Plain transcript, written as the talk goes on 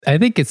I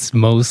think it's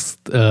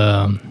mostly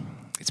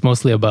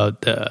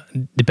about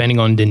depending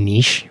on the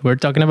niche we're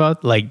talking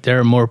about. Like there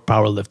are more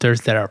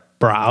powerlifters that are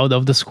proud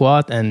of the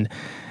squat and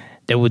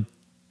they would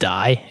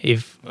die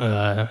if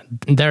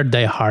they're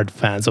diehard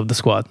fans of the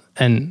squat,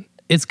 and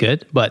it's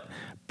good, but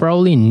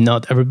probably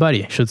not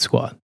everybody should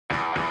squat.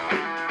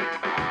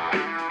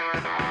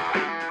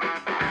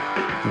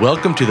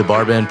 Welcome to the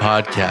Barbend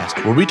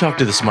Podcast, where we talk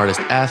to the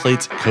smartest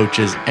athletes,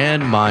 coaches,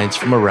 and minds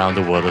from around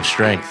the world of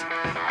strength.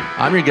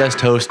 I'm your guest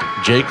host,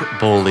 Jake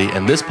Boley,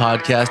 and this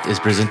podcast is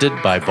presented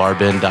by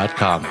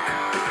Barbend.com.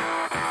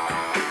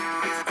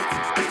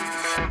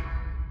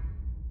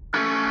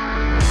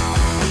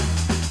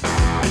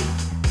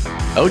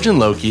 Eugen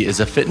Loki is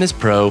a fitness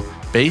pro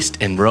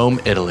based in Rome,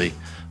 Italy.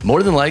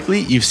 More than likely,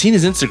 you've seen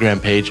his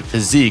Instagram page,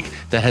 Physique,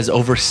 that has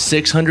over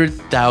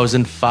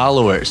 600,000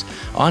 followers.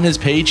 On his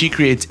page, he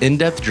creates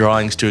in-depth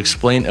drawings to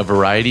explain a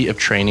variety of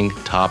training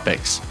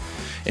topics.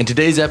 In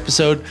today's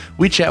episode,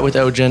 we chat with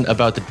Eugen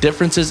about the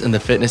differences in the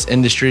fitness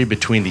industry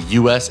between the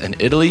US and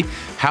Italy,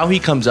 how he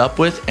comes up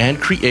with and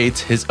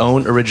creates his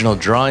own original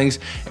drawings,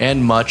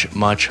 and much,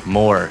 much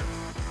more.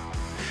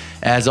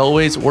 As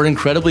always, we're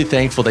incredibly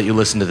thankful that you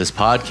listen to this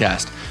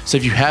podcast. So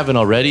if you haven't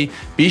already,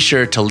 be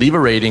sure to leave a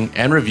rating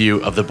and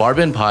review of the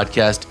Barbend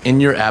Podcast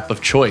in your app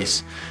of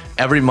choice.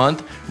 Every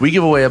month, we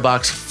give away a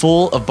box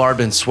full of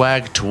Barbend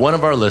swag to one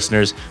of our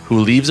listeners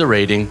who leaves a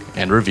rating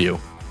and review.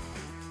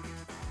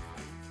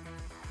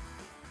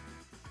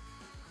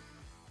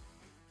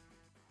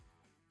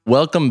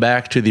 Welcome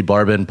back to the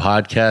Barbend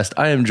Podcast.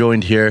 I am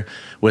joined here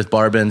with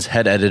Barbend's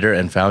head editor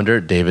and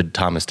founder, David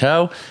Thomas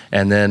Tao,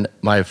 and then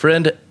my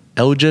friend,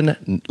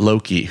 Eugen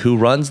Loki, who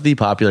runs the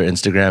popular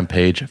Instagram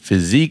page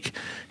Physique.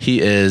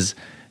 He is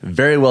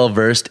very well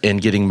versed in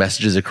getting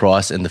messages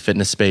across in the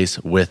fitness space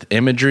with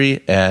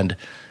imagery, and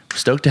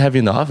stoked to have you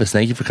in the office.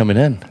 Thank you for coming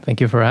in.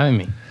 Thank you for having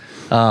me.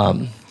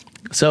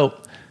 So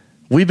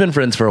we've been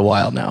friends for a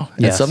while now.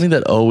 Yes. And something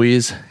that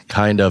always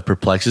kind of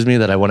perplexes me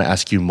that I want to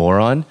ask you more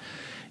on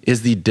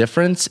is the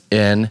difference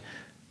in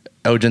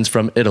Eugen's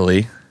from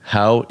Italy,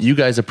 how you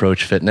guys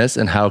approach fitness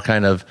and how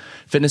kind of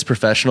fitness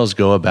professionals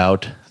go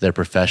about their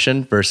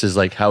profession versus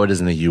like how it is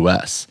in the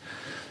US.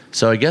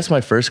 So I guess my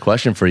first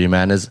question for you,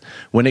 man, is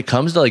when it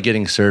comes to like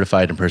getting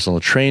certified in personal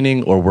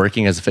training or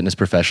working as a fitness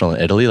professional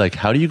in Italy, like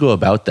how do you go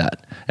about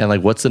that? And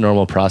like what's the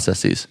normal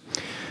processes?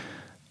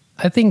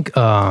 I think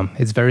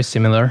it's very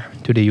similar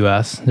to the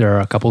US. There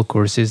are a couple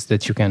courses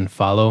that you can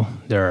follow.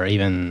 There are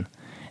even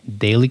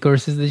daily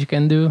courses that you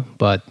can do,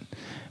 but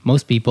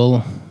most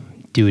people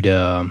do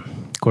the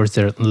course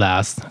that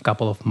lasts a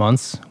couple of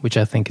months, which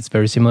I think is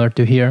very similar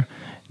to here.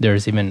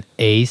 There's even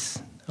ACE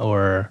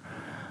or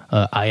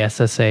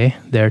ISSA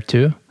there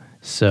too.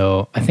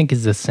 So I think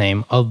it's the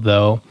same,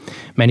 although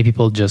many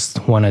people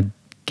just want to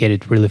get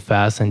it really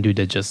fast and do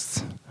the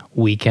just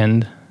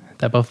weekend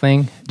type of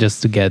thing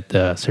just to get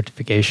the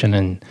certification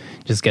and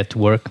just get to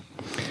work,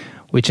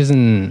 which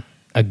isn't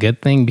a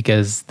good thing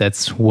because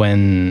that's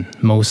when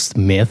most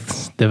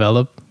myths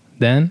develop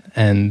then,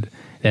 and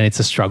then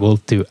it's a struggle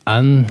to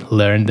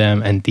unlearn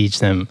them and teach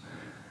them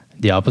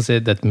the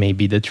opposite that may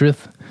be the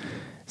truth.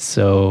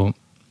 So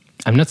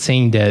I'm not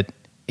saying that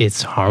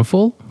it's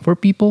harmful for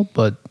people,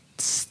 but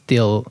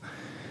still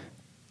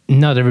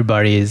not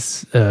everybody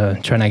is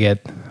trying to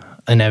get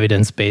an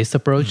evidence-based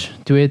approach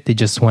to it. They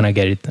just want to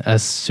get it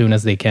as soon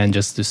as they can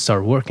just to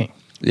start working.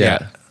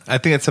 Yeah. I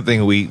think that's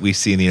something we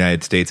see in the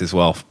United States as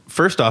well.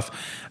 First off,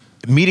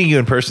 meeting you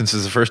in person, this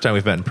is the first time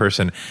we've met in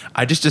person,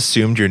 I just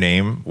assumed your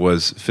name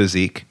was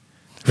Physique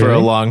for a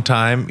long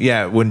time.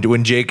 Yeah,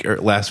 when Jake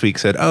last week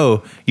said,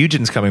 "Oh,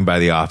 Eugen's coming by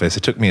the office,"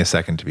 it took me a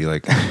second to be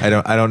like, I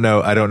don't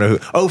know who.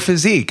 Oh,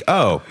 Physique.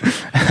 Oh,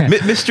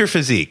 Mr.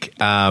 Physique.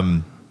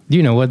 Do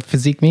you know what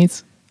physique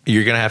means?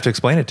 You're gonna have to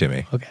explain it to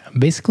me. Okay,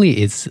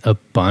 basically it's a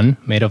pun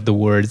made of the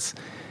words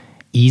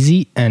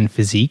easy and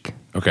physique.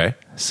 Okay.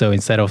 So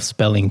instead of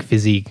spelling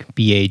physique,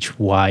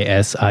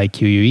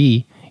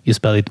 PHYSIQUE, you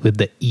spell it with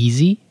the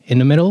easy in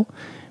the middle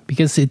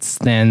because it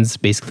stands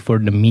basically for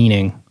the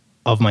meaning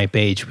of my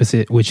page,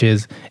 which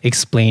is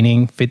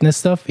explaining fitness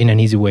stuff in an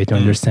easy way to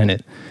understand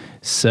it.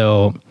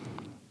 So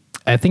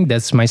I think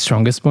that's my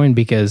strongest point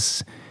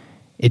because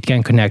it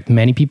can connect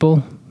many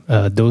people,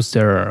 those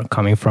that are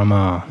coming from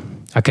a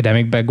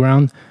academic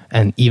background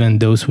and even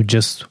those who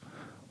just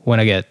want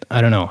to get,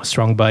 I don't know, a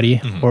strong body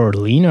or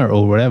leaner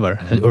or whatever,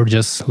 or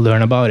just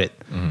learn about it.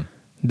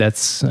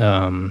 That's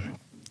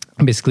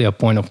basically a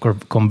point of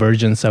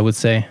convergence, I would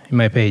say, in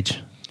my page.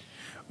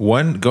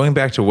 Going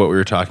back to what we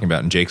were talking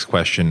about in Jake's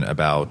question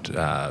about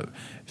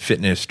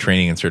fitness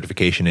training and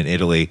certification in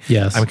Italy.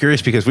 Yes. I'm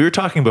curious because we were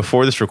talking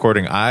before this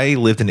recording. I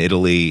lived in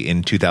Italy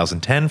in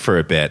 2010 for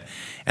a bit.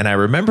 And I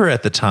remember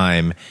at the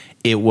time,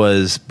 it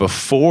was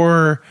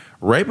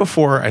right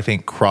before I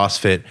think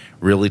CrossFit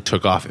really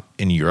took off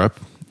in Europe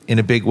in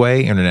a big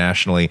way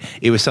internationally.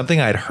 It was something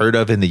I had heard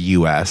of in the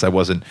US. I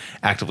wasn't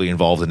actively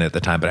involved in it at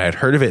the time, but I had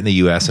heard of it in the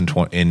US in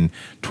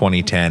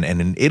 2010. And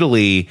in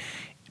Italy,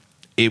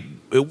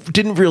 it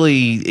didn't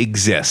really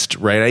exist,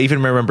 right? I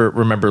even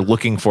remember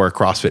looking for a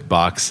CrossFit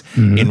box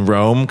in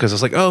Rome because I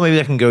was like, oh, maybe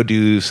I can go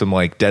do some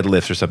like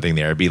deadlifts or something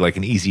there. It'd be like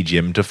an easy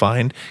gym to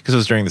find because it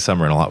was during the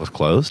summer and a lot was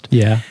closed.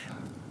 Yeah.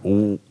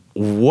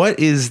 What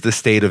is the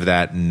state of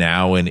that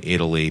now in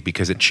Italy?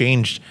 Because it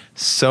changed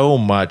so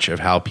much of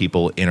how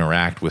people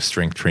interact with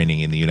strength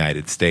training in the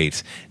United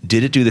States.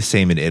 Did it do the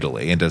same in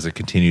Italy, and does it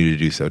continue to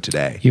do so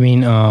today? You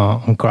mean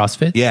on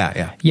CrossFit?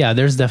 Yeah. Yeah,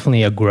 there's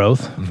definitely a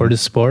growth for the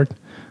sport.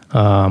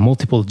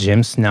 Multiple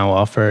gyms now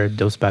offer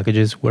those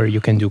packages where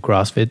you can do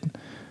CrossFit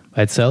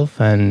by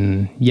itself.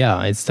 And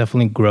yeah, it's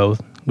definitely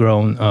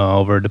grown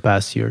over the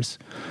past years.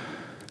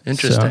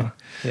 Interesting.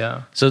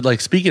 Yeah. So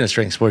like speaking of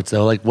strength sports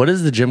though, like what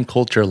is the gym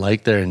culture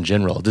like there in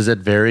general? Does it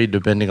vary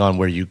depending on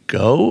where you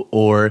go,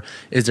 or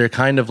is there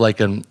kind of like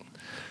an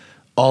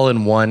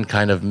all-in-one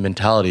kind of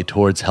mentality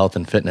towards health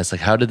and fitness?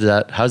 Like how's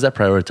that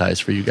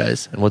prioritized for you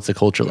guys, and what's the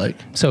culture like?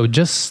 So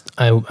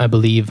I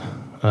believe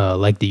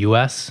like the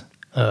US,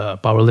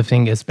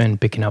 powerlifting has been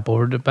picking up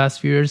over the past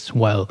few years,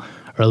 while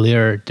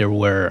earlier there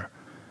were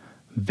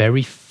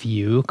very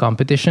few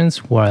competitions,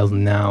 while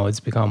now it's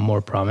become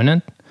more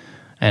prominent.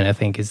 And I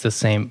think it's the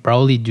same,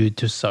 probably due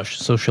to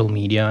social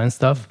media and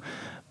stuff.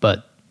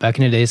 But back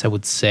in the days, I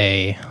would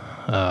say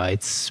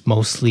it's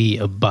mostly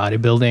a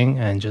bodybuilding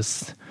and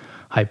just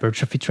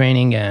hypertrophy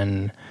training.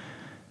 And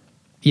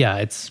yeah,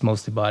 it's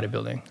mostly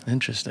bodybuilding.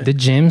 Interesting. The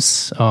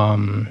gyms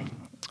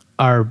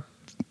are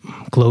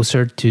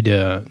closer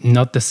to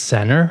not the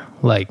center,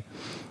 like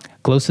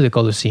close to the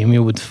Colosseum.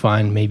 You would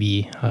find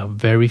maybe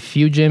very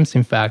few gyms.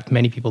 In fact,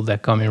 many people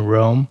that come in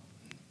Rome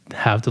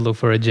have to look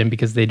for a gym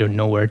because they don't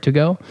know where to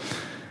go.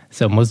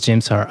 So most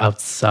gyms are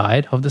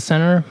outside of the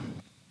center.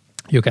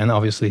 You can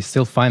obviously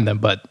still find them,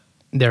 but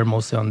they're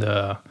mostly on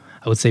the,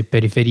 I would say,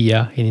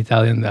 periferia in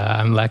Italian.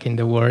 I'm lacking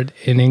the word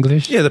in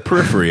English. Yeah, the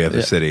periphery of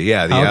the city.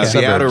 Yeah,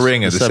 the outer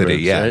ring of the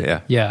city. Yeah,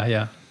 right?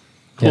 Yeah.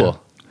 Cool. Yeah.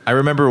 I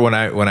remember when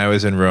I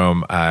was in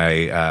Rome,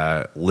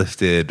 I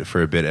lifted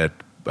for a bit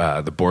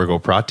at the Borgo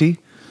Prati,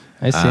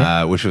 I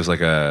see. which was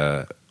like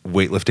a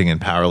weightlifting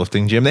and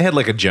powerlifting gym. They had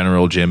like a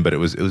general gym, but it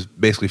was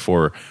basically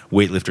for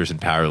weightlifters and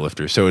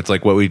powerlifters. So it's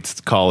like what we'd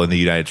call in the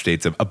United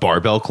States a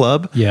barbell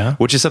club,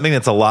 which is something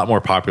that's a lot more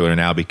popular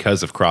now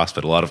because of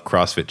CrossFit. A lot of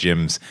CrossFit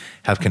gyms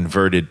have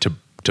converted to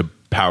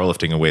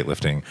powerlifting and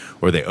weightlifting,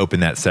 or they open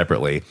that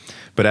separately.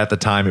 But at the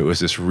time, it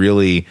was this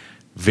really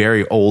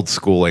very old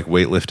school like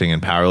weightlifting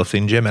and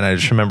powerlifting gym. And I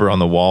just remember on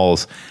the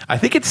walls, I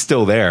think it's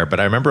still there, but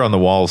I remember on the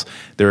walls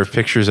there were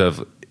pictures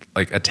of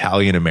like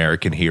Italian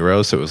American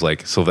heroes. So it was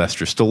like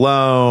Sylvester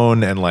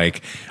Stallone and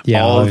like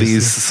all of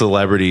these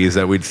celebrities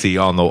that we'd see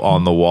on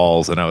the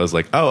walls. And I was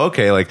like, oh,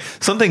 okay, like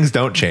some things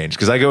don't change,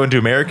 because I go into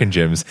American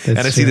gyms and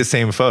I see the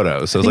same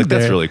photos. So I was like,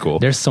 that's really cool.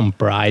 There's some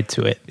pride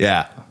to it.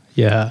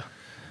 Yeah.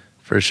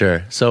 For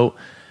sure. So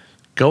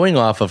going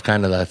off of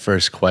kind of that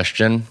first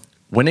question,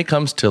 when it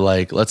comes to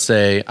like, let's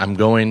say I'm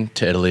going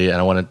to Italy and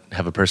I want to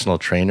have a personal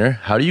trainer,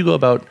 how do you go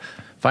about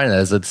finding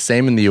that? Is it the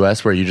same in the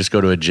US where you just go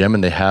to a gym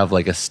and they have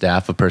like a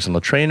staff of personal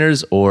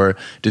trainers, or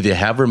do they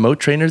have remote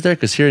trainers there?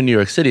 Because here in New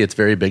York City, it's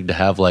very big to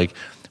have like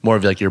more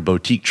of like your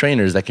boutique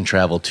trainers that can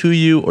travel to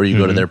you, or you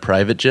go to their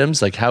private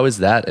gyms. Like how is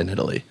that in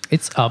Italy?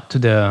 It's up to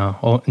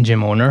the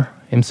gym owner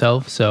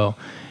himself. So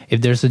if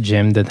there's a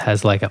gym that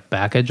has like a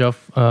package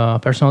of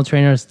personal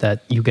trainers,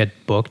 that you get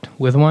booked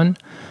with one.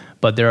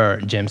 But there are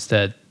gyms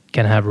that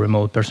can have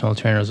remote personal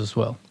trainers as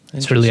well.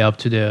 It's really up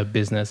to the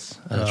business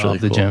of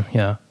the gym.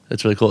 Yeah.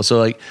 That's really cool. So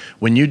like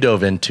when you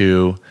dove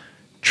into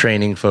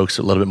training folks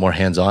a little bit more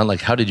hands-on,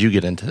 like how did you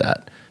get into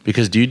that?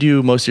 Because do you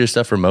do most of your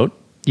stuff remote?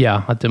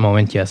 Yeah, at the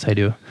moment, yes, I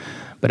do.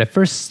 But I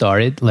first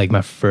started, like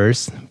my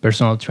first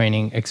personal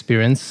training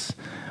experience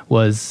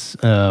was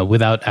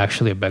without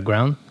actually a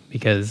background,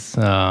 because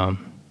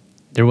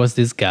there was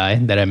this guy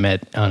that I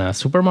met on a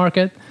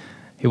supermarket.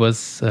 He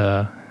was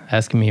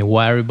asking me,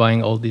 why are you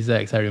buying all these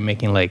eggs? Are you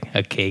making like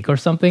a cake or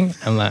something?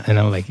 And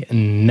I'm like,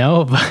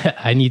 no, but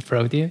I need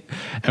protein.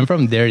 And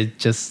from there, it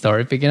just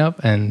started picking up.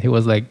 And he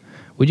was like,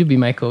 would you be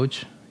my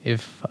coach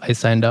if I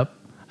signed up?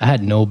 I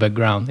had no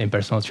background in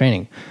personal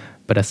training,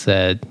 but I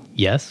said,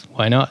 yes,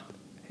 why not?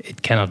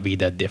 It cannot be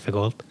that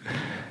difficult.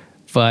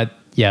 But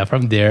yeah,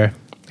 from there,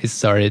 it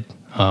started.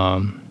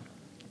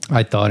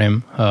 I taught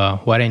him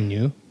what I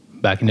knew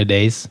back in the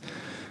days.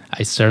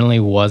 I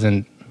certainly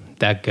wasn't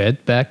that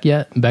good back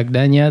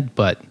then yet,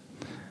 but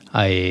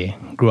I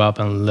grew up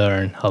and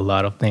learned a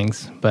lot of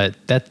things. But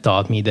that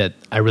taught me that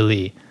I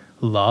really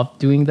loved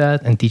doing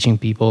that and teaching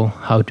people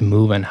how to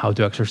move and how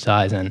to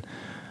exercise and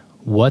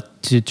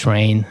what to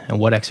train and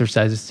what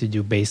exercises to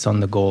do based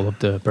on the goal of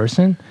the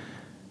person.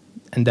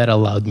 And that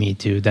allowed me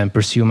to then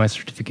pursue my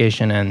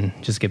certification and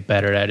just get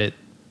better at it.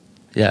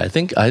 Yeah, I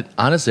think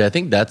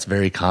that's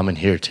very common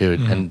here too.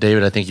 Mm-hmm. And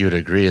David, I think you would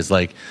agree, is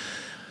like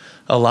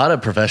a lot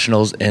of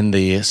professionals in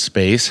the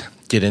space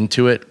get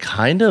into it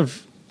kind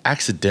of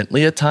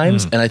accidentally at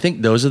times. And I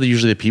think those are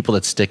usually the people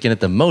that stick in it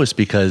the most,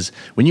 because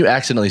when you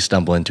accidentally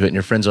stumble into it and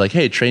your friends are like,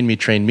 hey, train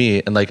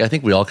me. And like, I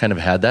think we all kind of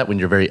had that when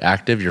you're very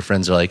active, your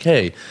friends are like,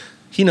 hey,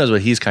 he knows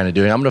what he's kind of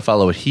doing. I'm going to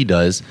follow what he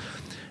does.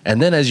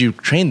 And then as you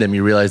train them,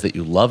 you realize that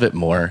you love it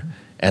more.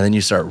 And then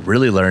you start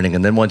really learning.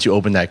 And then once you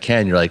open that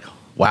can, you're like,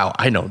 wow,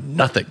 I know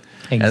nothing.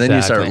 Exactly. And then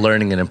you start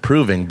learning and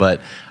improving.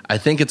 But I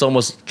think it's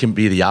almost can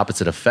be the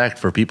opposite effect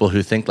for people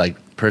who think like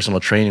personal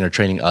training or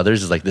training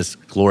others is like this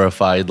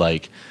glorified,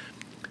 like,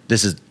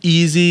 this is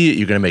easy,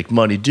 you're going to make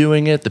money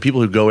doing it. The people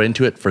who go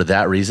into it for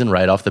that reason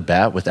right off the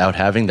bat without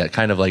having that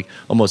kind of like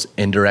almost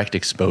indirect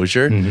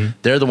exposure,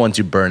 they're the ones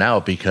who burn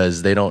out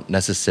because they don't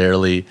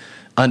necessarily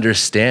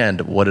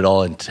understand what it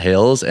all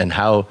entails and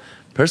how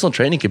personal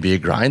training can be a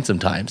grind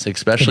sometimes,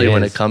 especially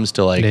when it comes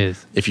to like,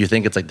 if you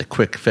think it's like the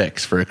quick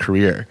fix for a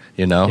career,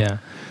 you know? Yeah.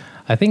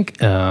 I think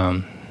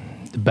the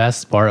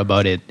best part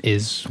about it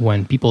is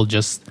when people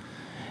just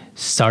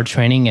start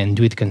training and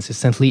do it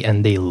consistently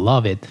and they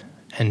love it.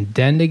 And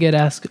then they get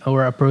asked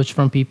or approached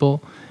from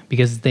people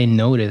because they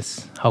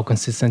notice how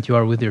consistent you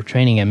are with your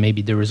training and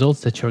maybe the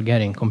results that you're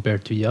getting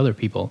compared to the other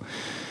people.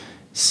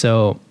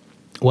 So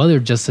while you're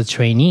just a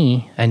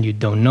trainee and you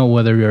don't know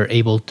whether you're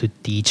able to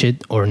teach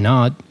it or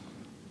not,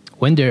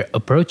 when they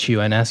approach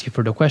you and ask you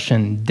for the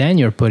question, then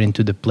you're put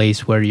into the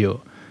place where you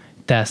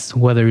test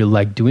whether you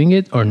like doing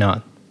it or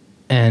not.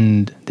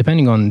 And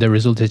depending on the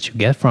result that you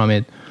get from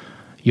it,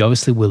 you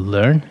obviously will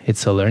learn.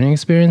 It's a learning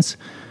experience.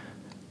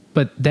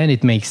 But then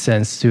it makes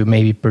sense to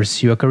maybe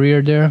pursue a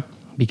career there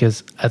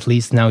because at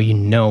least now you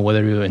know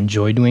whether you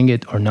enjoy doing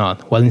it or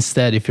not. While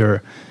instead, if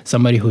you're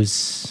somebody who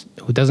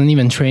doesn't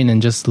even train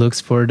and just looks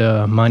for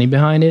the money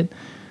behind it,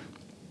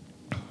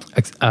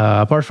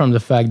 apart from the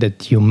fact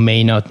that you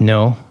may not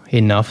know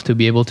enough to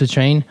be able to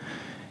train,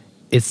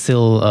 it's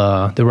still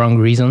the wrong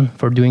reason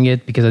for doing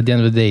it because at the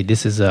end of the day,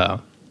 this is I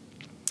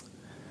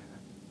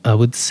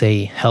would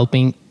say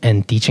helping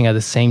and teaching at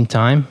the same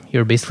time.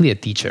 You're basically a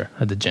teacher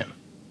at the gym.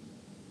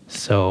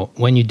 So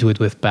when you do it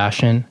with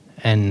passion,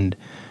 and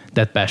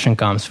that passion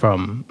comes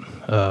from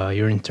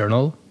your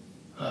internal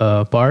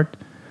part,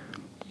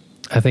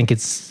 I think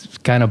it's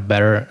kind of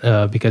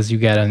better because you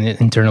get an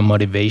internal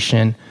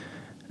motivation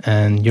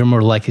and you're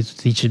more likely to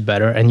teach it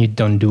better and you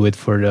don't do it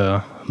for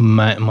the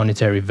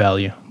monetary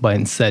value, but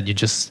instead you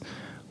just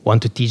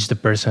want to teach the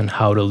person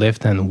how to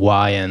lift and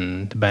why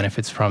and the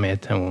benefits from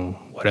it and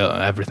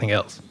everything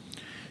else.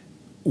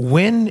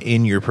 When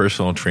in your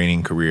personal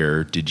training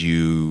career did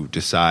you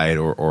decide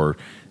or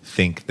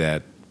think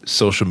that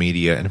social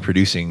media and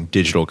producing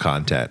digital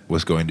content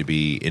was going to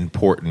be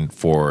important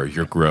for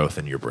your growth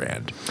and your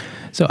brand?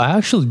 So I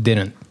actually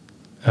didn't.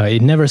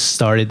 It never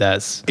started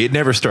as... It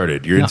never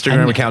started. Your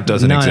Instagram account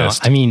doesn't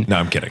exist. No,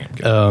 I'm kidding.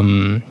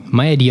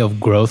 My idea of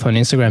growth on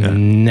Instagram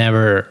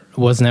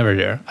was never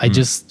there. I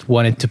just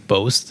wanted to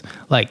post.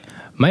 Like,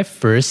 my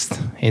first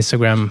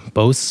Instagram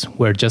posts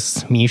were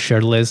just me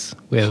shirtless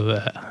with...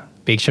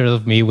 pictures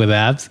of me with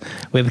abs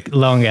with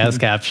long ass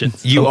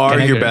captions. You are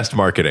your best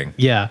marketing.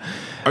 Yeah.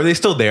 Are they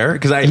still there?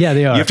 Because yeah,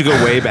 they are. You have to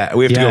go way back.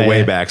 We have to go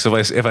way back. So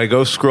if I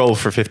go scroll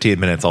for 15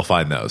 minutes, I'll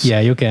find those.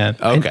 Yeah, you can.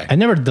 Okay. I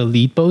never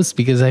delete posts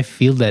because I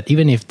feel that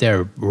even if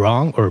they're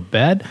wrong or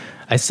bad,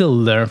 I still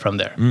learn from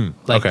there.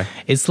 Okay.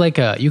 It's like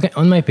you can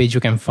on my page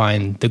you can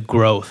find the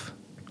growth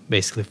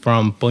basically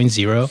from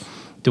 0.0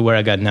 to where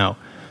I got now.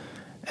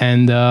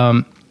 And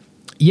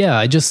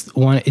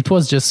it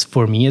was just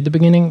for me at the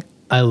beginning.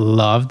 I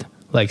loved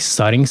like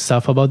studying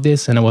stuff about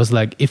this, and I was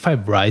like, if I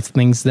write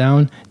things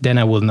down, then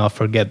I will not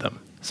forget them.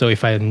 So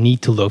if I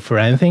need to look for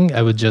anything,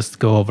 I would just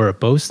go over a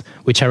post,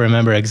 which I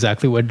remember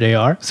exactly what they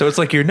are. So it's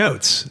like your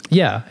notes.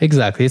 Yeah,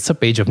 exactly. It's a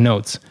page of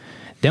notes.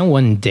 Then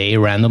one day,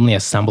 randomly, I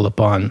stumbled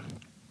upon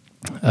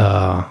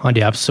on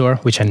the App Store,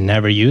 which I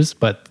never used,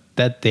 but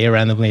that day,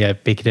 randomly, I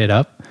picked it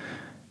up,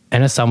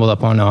 and I stumbled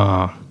upon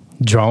a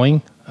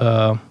drawing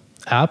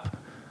app.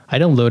 I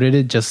downloaded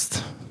it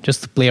just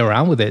to play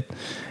around with it.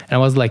 And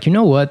I was like, you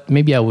know what?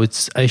 Maybe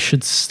I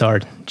should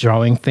start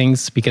drawing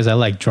things because I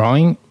like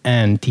drawing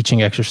and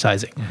teaching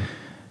exercising.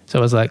 So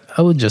I was like,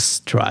 I would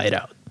just try it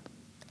out.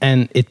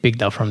 And it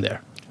picked up from there.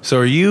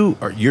 So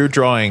you're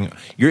drawing,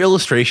 your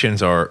illustrations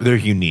they're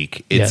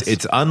unique.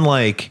 It's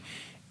unlike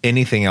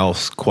anything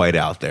else quite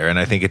out there. And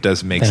I think it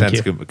does make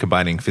sense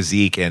combining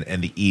physique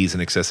and the ease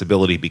and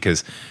accessibility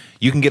because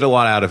you can get a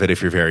lot out of it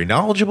if you're very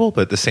knowledgeable,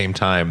 but at the same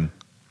time,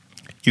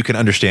 you can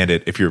understand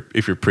it if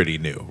you're pretty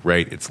new,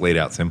 right? It's laid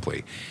out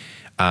simply.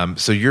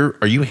 So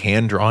are you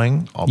hand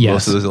drawing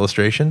most of those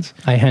illustrations?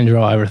 I hand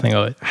draw everything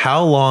of it.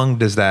 How long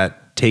does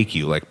that take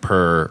you, like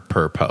per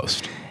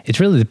post?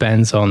 It really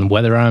depends on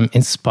whether I'm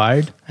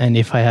inspired and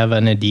if I have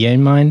an idea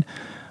in mind.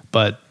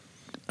 But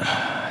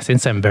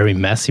since I'm very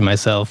messy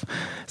myself,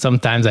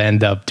 sometimes I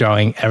end up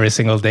drawing every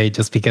single day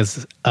just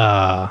because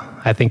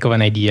I think of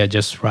an idea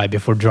just right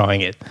before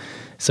drawing it.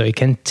 So it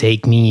can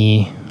take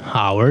me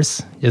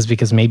hours just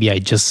because maybe I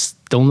just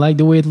don't like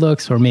the way it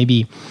looks, or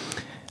maybe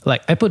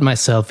like I put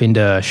myself in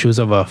the shoes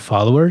of a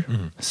follower.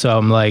 So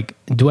I'm like,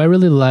 do I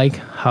really like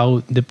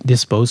how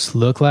this post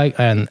look like?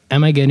 And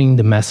am I getting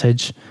the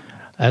message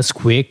as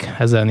quick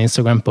as an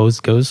Instagram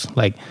post goes?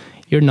 Like,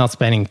 you're not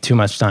spending too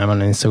much time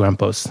on an Instagram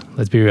post.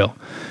 Let's be real.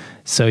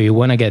 So you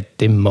want to get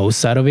the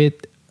most out of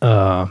it.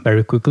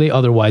 very quickly.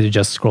 Otherwise, you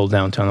just scroll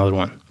down to another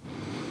one.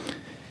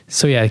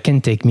 So yeah, it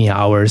can take me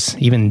hours,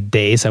 even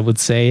days, I would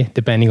say,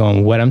 depending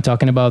on what I'm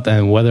talking about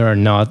and whether or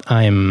not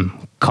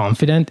I'm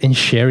confident in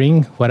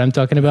sharing what I'm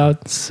talking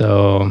about.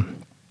 So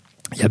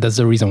yeah, that's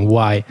the reason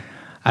why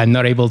I'm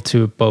not able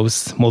to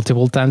post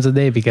multiple times a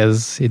day,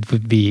 because it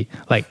would be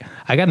like,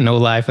 I got no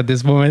life at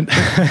this moment.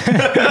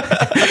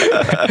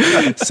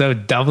 So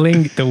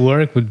doubling the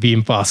work would be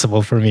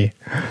impossible for me.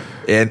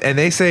 And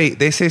they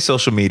say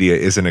social media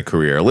isn't a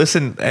career.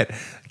 Listen,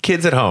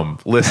 kids at home,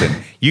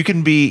 listen. You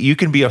can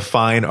be a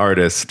fine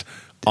artist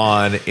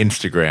on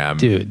Instagram,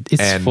 dude.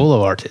 It's full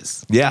of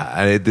artists.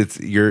 Yeah,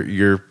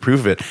 you're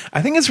proof of it.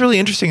 I think it's really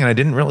interesting, and I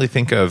didn't really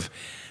think of.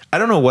 I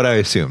don't know what I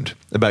assumed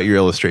about your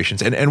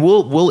illustrations, and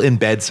we'll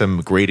embed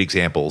some great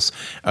examples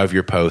of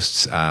your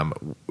posts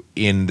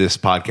in this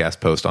podcast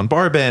post on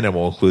Barbend, and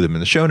we'll include them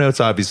in the show notes,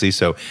 obviously.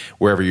 So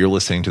wherever you're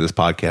listening to this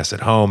podcast at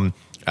home,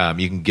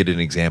 you can get an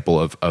example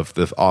of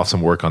the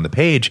awesome work on the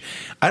page.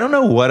 I don't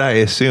know what I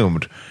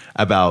assumed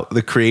about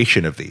the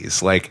creation of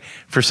these. Like,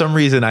 for some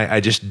reason,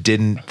 I just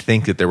didn't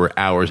think that there were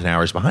hours and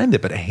hours behind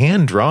it, but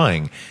hand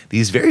drawing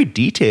these very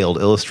detailed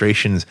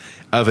illustrations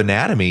of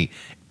anatomy,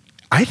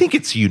 I think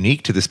it's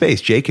unique to the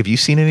space. Jake, have you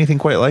seen anything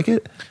quite like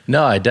it?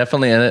 No, I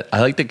definitely, and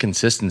I like the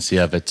consistency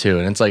of it too.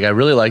 And it's like, I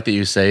really like that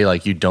you say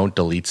like you don't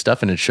delete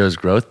stuff and it shows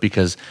growth,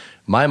 because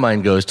my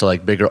mind goes to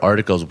like bigger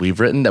articles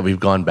we've written that we've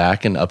gone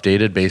back and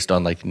updated based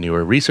on like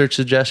newer research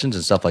suggestions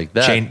and stuff like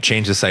that.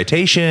 Change the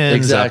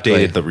citations,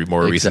 updated the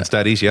more recent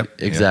studies. Yep.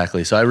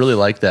 Exactly. So I really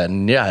like that.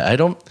 And yeah,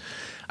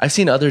 I've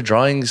seen other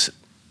drawings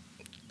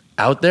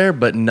out there,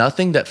 but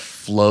nothing that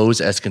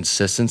flows as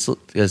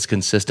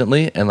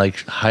consistently and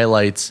like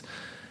highlights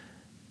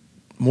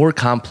more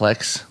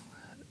complex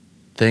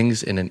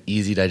things in an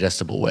easy,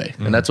 digestible way.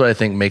 Mm-hmm. And that's what I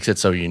think makes it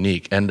so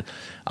unique. And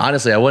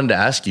honestly, I wanted to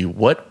ask you,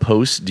 what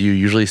posts do you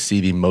usually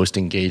see the most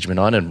engagement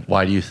on, and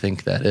why do you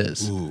think that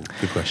is? Ooh,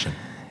 good question.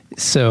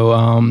 So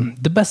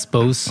the best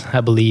posts,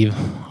 I believe,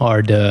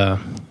 are the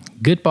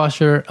good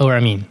posture,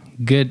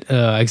 good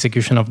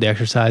execution of the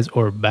exercise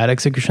or bad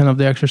execution of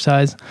the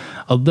exercise.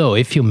 Although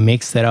if you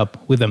mix that up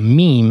with a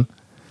meme,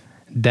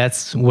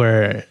 that's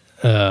where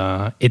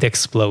it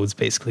explodes,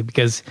 basically,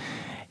 because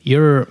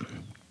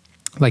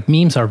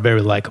memes are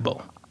very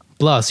likable.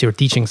 Plus, you're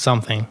teaching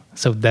something,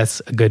 so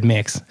that's a good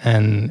mix,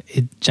 and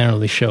it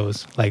generally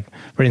shows. Like,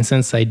 for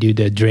instance, I do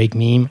the Drake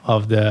meme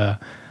of the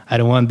 "I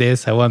don't want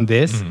this, I want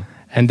this," mm-hmm.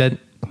 and that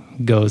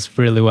goes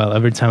really well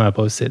every time I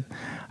post it.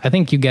 I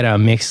think you gotta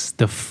mix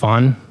the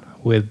fun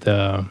with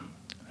the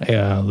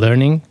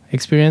learning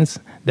experience.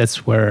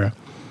 That's where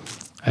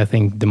I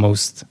think the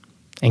most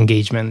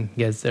engagement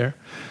gets there.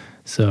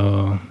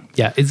 So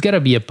yeah, it's gotta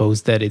be a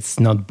post that it's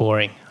not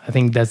boring. I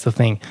think that's the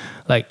thing.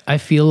 Like, I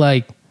feel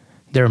like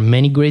there are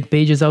many great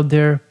pages out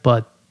there,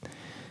 but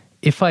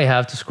if I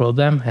have to scroll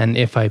them and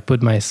if I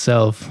put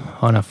myself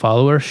on a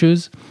follower's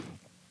shoes,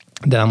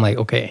 then I'm like,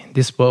 okay,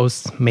 this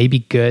post may be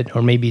good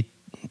or maybe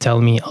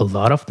tell me a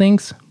lot of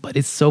things, but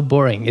it's so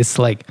boring. It's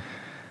like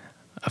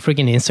a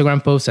freaking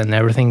Instagram post and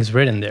everything's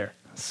written there.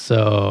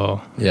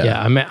 So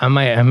yeah, I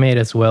might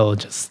as well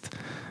just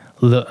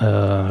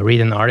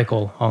read an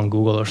article on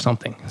Google or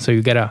something. So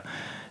you gotta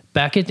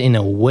pack it in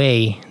a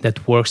way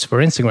that works for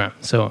Instagram.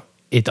 So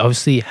it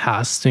obviously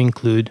has to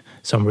include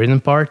some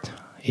written part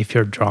if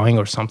you're drawing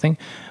or something,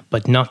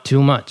 but not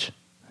too much.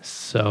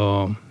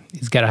 So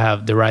it's gotta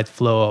have the right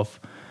flow of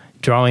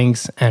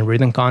drawings and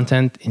written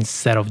content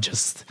instead of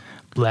just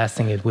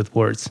blasting it with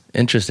words.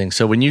 Interesting.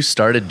 So when you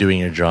started doing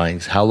your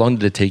drawings, how long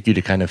did it take you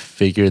to kind of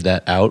figure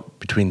that out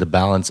between the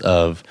balance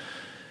of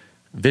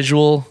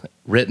visual,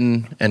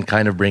 written, and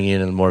kind of bringing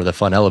in more of the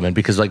fun element?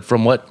 Because like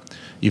from what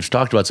you've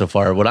talked about so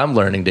far, what I'm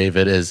learning,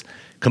 David, is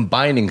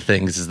combining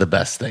things is the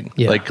best thing.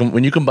 Yeah. Like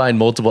when you combine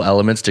multiple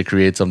elements to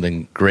create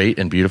something great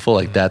and beautiful,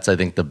 like that's, I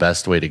think, the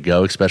best way to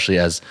go, especially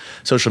as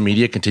social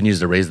media continues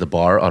to raise the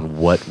bar on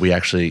what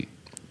actually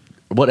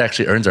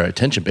earns our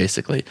attention,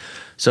 basically.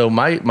 So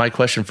my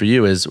question for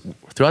you is,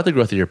 throughout the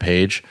growth of your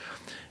page,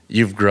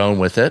 you've grown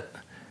with it.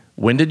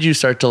 When did you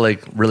start to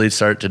really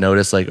start to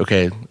notice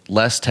okay,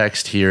 less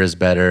text here is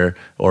better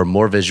or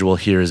more visual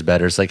here is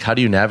better? It's like, how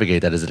do you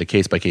navigate that? Is it a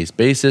case by case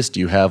basis? Do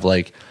you have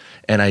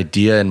an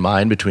idea in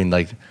mind between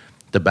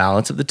the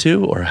balance of the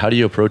two, or how do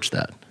you approach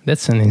that?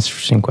 That's an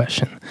interesting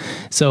question.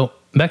 So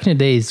back in the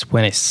days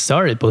when I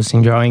started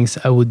posting drawings,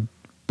 I would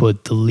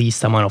put the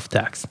least amount of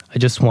text. I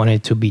just wanted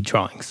it to be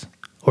drawings,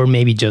 or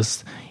maybe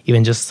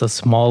even just a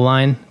small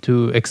line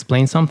to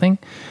explain something.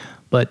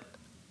 But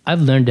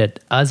I've learned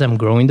that as I'm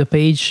growing the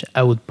page,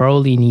 I would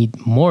probably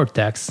need more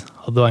text,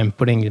 although I'm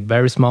putting it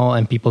very small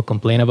and people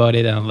complain about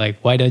it. And I'm like,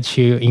 why don't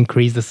you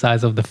increase the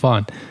size of the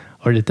font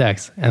or the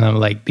text? And I'm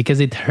like, because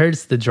it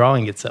hurts the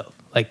drawing itself.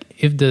 Like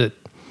if the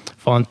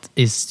font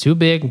is too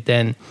big,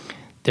 then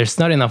there's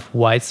not enough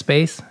white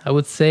space, I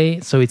would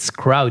say. So it's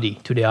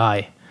crowdy to the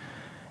eye.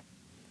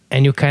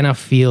 And you kind of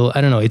feel,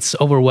 I don't know, it's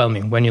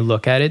overwhelming when you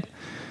look at it.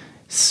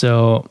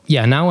 So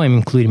yeah, now I'm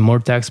including more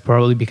text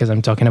probably because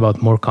I'm talking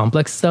about more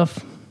complex stuff.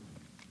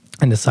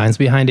 and the science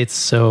behind it.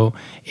 So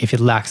if it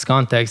lacks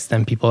context,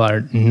 then people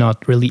are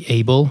not really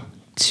able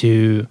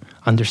to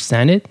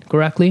understand it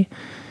correctly.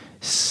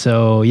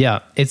 So yeah,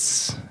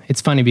 it's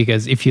funny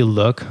because if you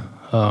look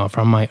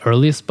from my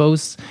earliest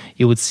posts,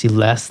 you would see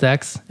less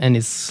text, and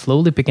it's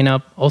slowly picking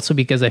up. Also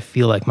because I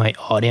feel like my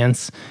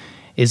audience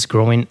is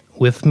growing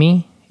with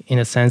me in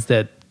a sense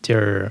that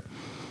they're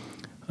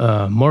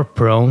more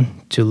prone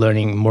to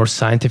learning more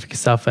scientific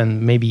stuff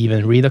and maybe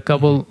even read a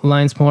couple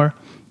lines more,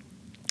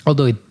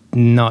 although it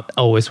not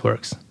always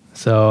works.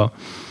 So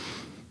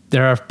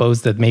there are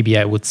posts that maybe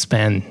I would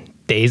spend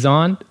days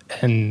on,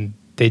 and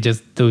they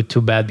just do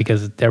too bad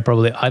because they're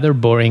probably either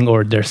boring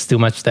or there's too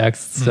much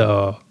text.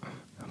 So,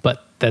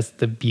 but that's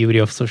the beauty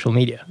of social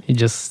media. You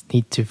just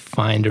need to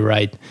find the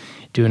right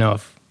tune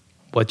of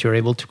what you're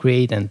able to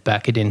create and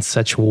pack it in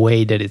such a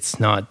way that it's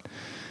not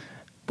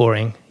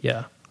boring.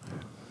 Yeah.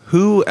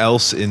 Who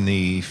else in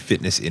the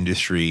fitness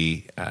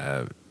industry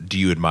do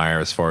you admire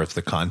as far as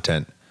the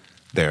content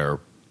they're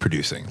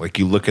producing? Like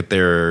you look at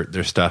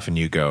their stuff and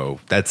you go,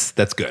 that's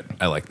good.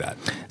 I like that.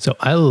 So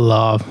I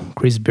love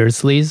Chris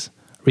Beardsley's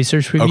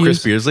research reviews. Oh,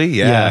 Chris Beardsley?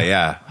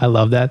 Yeah. I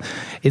love that.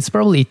 It's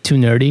probably too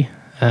nerdy,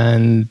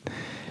 and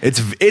it's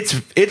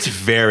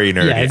very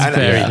nerdy. Yeah, it's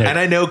very nerdy. And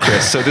I know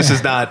Chris, so this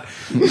is not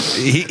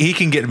he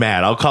can get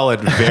mad. I'll call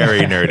it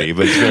very nerdy,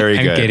 but it's very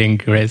good. I'm kidding,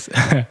 Chris.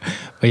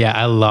 But yeah,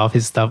 I love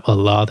his stuff a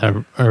lot.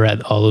 I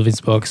read all of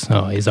his books,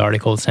 his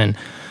articles, and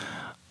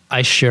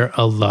I share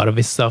a lot of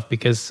his stuff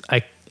because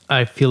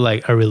I feel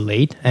like I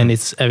relate, and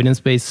it's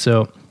evidence-based.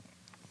 So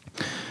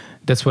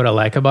that's what I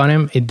like about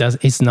him.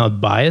 It's not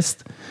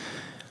biased.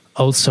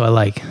 Also, I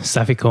like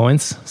Steffi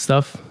Cohen's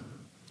stuff.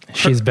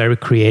 She's very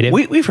creative.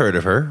 We've heard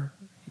of her.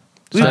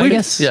 I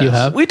guess you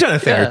have. We've done a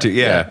thing or two.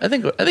 Yeah. I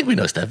think we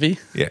know Steffi.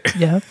 Yeah.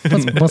 Yeah,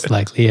 most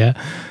likely, yeah.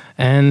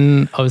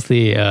 And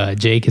obviously,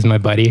 Jake is my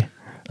buddy.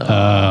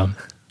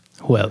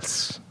 Who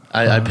else?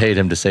 I paid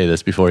him to say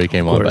this before he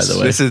came on, by the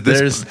way.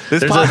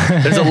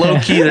 There's a low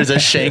key, there's a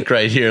shank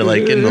right here,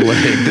 like in the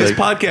leg. This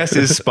podcast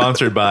is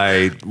sponsored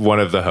by one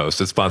of the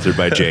hosts. It's sponsored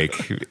by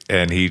Jake,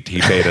 and he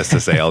paid us to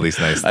say all these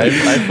nice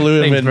things. I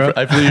flew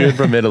you in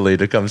from Italy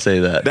to come say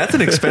that. That's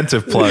an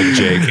expensive plug,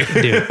 Jake.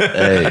 Dude,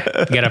 Hey,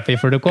 you gotta pay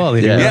for the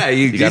quality. Yeah,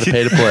 you got to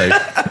pay to play.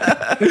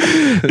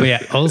 But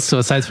yeah, also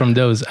aside from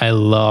those, I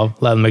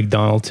love Lyle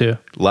McDonald too.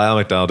 Lyle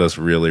McDonald does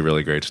really,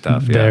 really great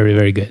stuff. Yeah. Very,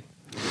 very good.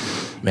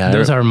 Man,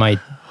 Those are my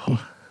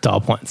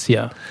top ones.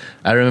 Yeah.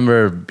 I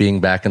remember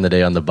being back in the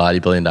day on the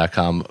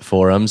bodybuilding.com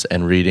forums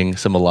and reading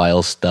some of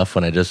Lyle's stuff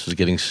when I just was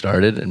getting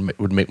started, and it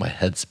would make my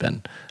head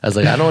spin. I was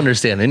like, I don't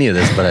understand any of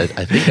this, but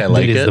I think I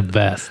like it. It is the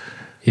best.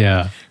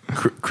 Yeah.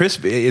 Chris,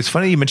 it's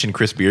funny you mentioned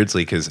Chris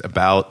Beardsley because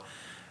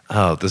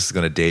this is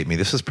going to date me.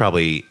 This was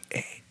probably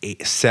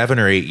 7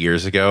 or 8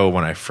 years ago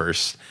when I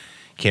first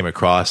came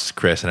across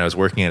Chris, and I was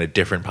working at a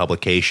different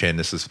publication.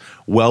 This is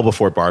well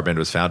before Barbend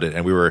was founded,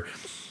 and we were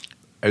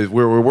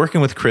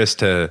working with Chris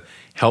to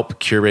help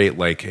curate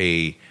like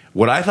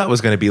what I thought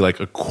was going to be like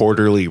a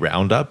quarterly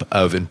roundup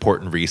of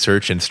important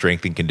research in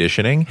strength and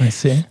conditioning. I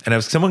see.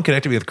 And someone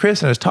connected me with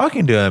Chris, and I was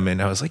talking to him,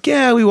 and I was like,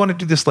 yeah, we want to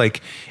do this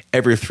like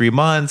every 3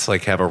 months,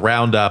 like have a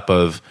roundup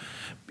of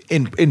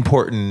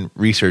important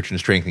research in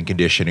strength and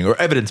conditioning, or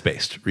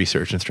evidence-based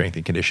research in strength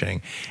and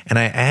conditioning. And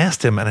I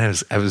asked him, and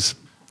I was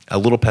a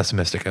little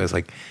pessimistic. I was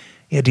like,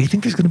 yeah, do you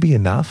think there's going to be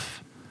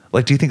enough?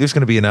 Like, do you think there's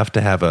going to be enough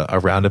to have a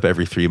roundup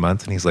every 3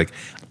 months? And he's like,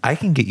 I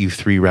can get you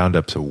 3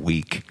 roundups a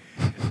week.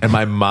 And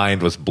my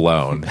mind was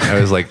blown. I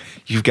was like,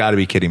 you've got to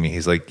be kidding me.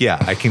 He's like, yeah,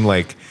 I can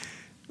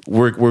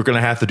we're going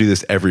to have to do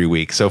this every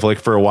week. So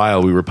for a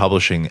while, we were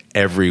publishing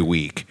every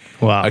week.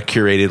 Wow. A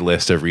curated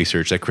list of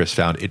research that Chris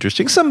found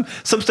interesting. Some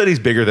studies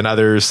bigger than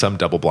others, some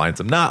double blind,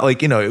 some not.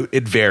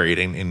 It varied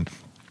in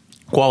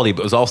quality, but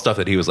it was all stuff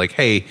that he was like,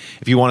 hey,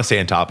 if you want to stay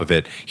on top of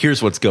it,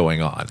 here's what's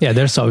going on. Yeah,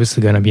 there's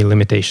obviously going to be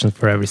limitations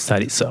for every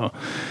study. So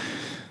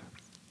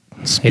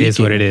it is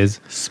what it is.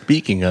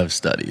 Speaking of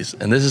studies,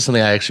 and this is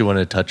something I actually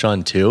wanted to touch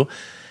on too,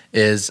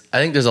 is I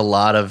think there's a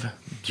lot of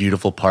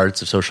beautiful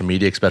parts of social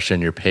media, especially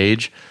on your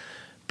page,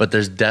 but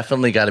there's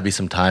definitely got to be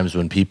some times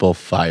when people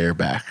fire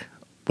back,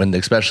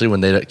 especially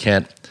when they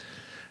can't,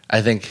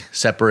 I think,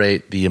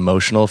 separate the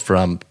emotional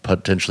from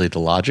potentially the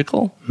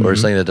logical, or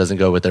something that doesn't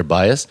go with their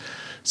bias.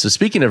 So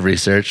speaking of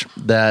research,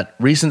 that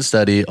recent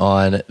study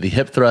on the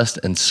hip thrust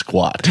and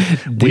squat,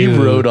 we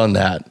wrote on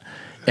that,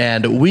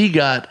 and we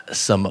got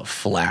some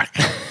flack.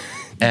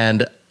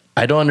 And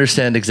I don't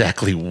understand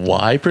exactly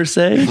why per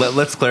se.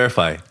 Let's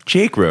clarify.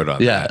 Jake wrote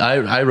on that. Yeah,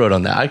 I wrote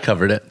on that. I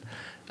covered it.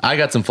 I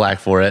got some flack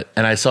for it,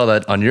 and I saw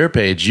that on your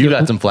page you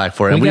got some flack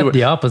for it. We got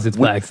the opposite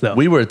flacks though.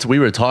 We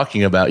were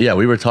talking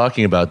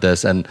about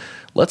this, and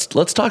let's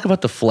talk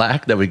about the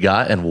flack that we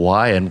got and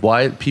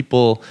why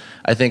people,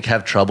 I think,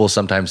 have trouble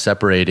sometimes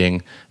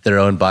separating their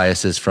own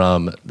biases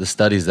from the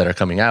studies that are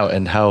coming out,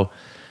 and how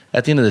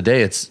at the end of the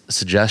day it's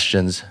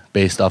suggestions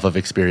based off of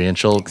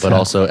experiential but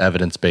also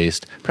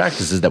evidence-based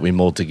practices that we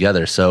mold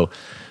together. So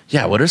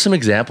yeah, what are some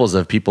examples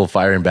of people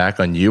firing back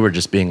on you or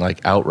just being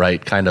like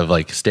outright kind of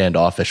like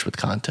standoffish with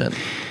content?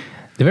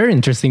 The very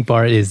interesting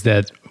part is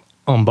that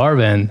on bar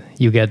band,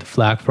 you get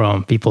flack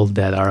from people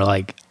that are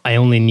like, I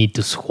only need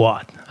to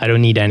squat. I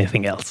don't need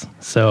anything else.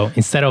 So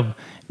instead of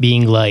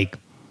being like,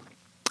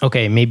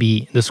 okay,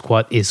 maybe the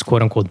squat is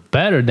quote unquote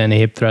better than a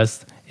hip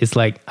thrust, it's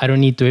like, I don't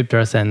need to hip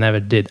thrust. I never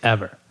did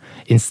ever.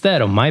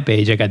 Instead, on my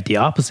page, I got the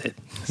opposite.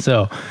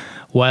 So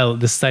while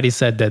the study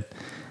said that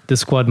the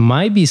squat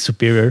might be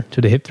superior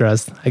to the hip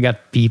thrust, I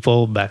got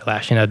people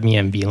backlashing at me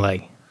and being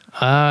like,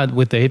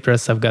 with the hip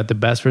thrust, I've got the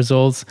best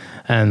results,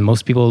 and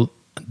most people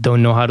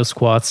don't know how to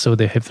squat, so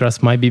the hip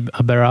thrust might be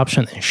a better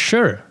option. And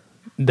sure,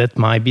 that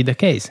might be the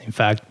case. In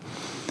fact,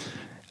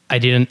 I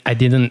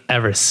didn't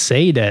ever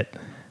say that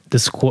the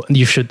squat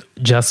you should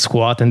just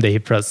squat and the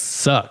hip thrust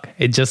suck.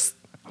 It just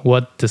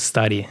what the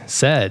study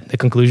said. The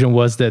conclusion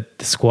was that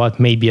the squat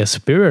may be a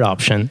superior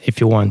option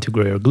if you want to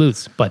grow your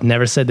glutes, but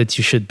never said that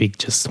you should pick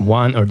just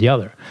one or the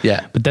other.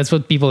 Yeah. But that's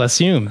what people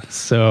assume.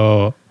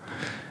 So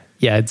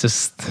yeah, it's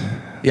just so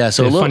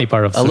the funny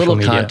part of social little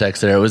media.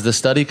 Context there. It was the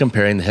study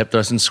comparing the hip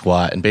thrust and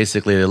squat, and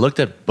basically they looked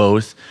at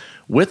both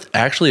with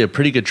actually a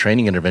pretty good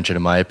training intervention,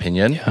 in my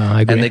opinion. Yeah,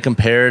 I agree. And they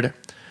compared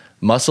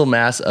muscle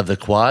mass of the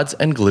quads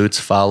and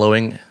glutes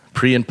following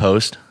pre and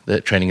post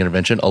the training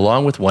intervention,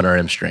 along with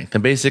 1RM strength.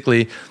 And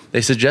basically,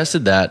 they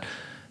suggested that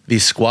the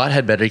squat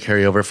had better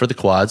carryover for the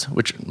quads,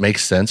 which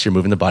makes sense. You're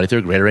moving the body through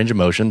a greater range of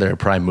motion. They're a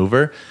prime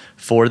mover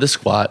for the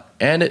squat,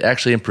 and it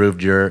actually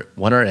improved your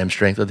 1RM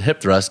strength of the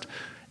hip thrust,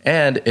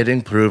 and it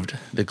improved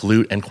the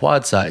glute and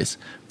quad size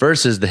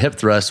versus the hip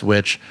thrust,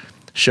 which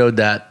showed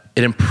that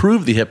it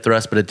improved the hip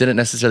thrust, but it didn't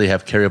necessarily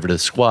have carryover to the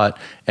squat.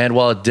 And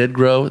while it did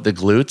grow the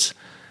glutes,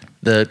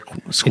 the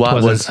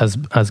squat was as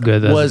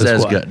good as the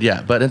squat. good.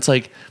 Yeah, but it's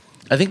like,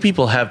 I think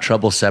people have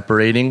trouble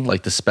separating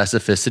like the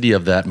specificity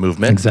of that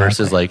movement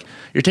versus like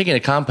you're taking a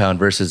compound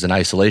versus an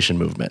isolation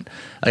movement.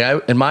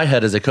 Like in my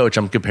head as a coach,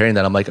 I'm comparing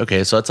that. I'm like,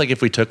 okay, so it's like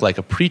if we took like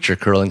a preacher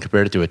curl and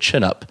compared it to a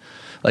chin up.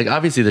 Like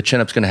obviously the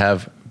chin up's going to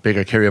have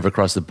bigger carryover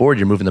across the board.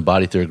 You're moving the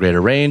body through a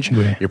greater range.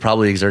 Yeah. You're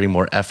probably exerting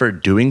more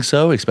effort doing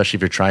so, especially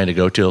if you're trying to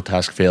go to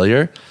task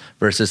failure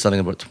versus something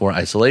about more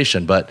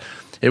isolation. But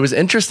it was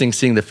interesting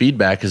seeing the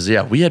feedback because,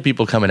 yeah, we had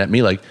people coming at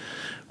me like,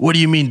 what do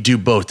you mean do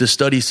both? The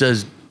study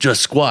says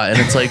just squat. And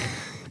it's like,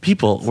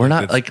 people, we're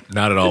not like...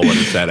 Not at all what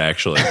it said,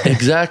 actually.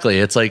 Exactly.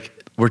 It's like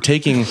we're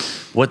taking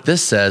what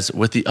this says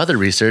with the other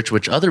research,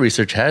 which other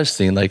research has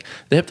seen, like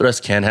the hip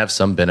thrust can have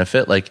some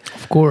benefit. Like,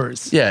 Of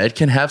course. yeah, it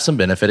can have some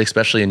benefit,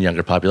 especially in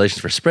younger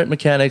populations for sprint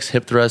mechanics,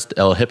 hip thrust,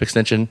 hip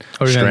extension,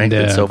 Or even strength,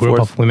 the and so group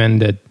forth. of women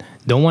that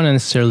don't want to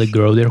necessarily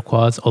grow their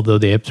quads, although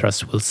the hip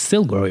thrust will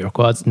still grow your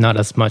quads, not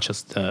as much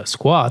as the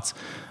squats.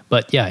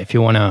 But yeah, if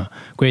you want to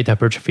create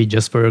hypertrophy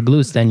just for your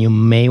glutes, then you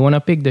may want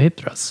to pick the hip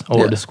thrust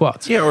or the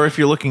squats. Yeah, or if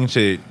you're looking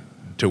to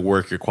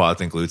work your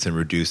quads and glutes and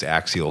reduce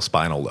axial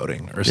spinal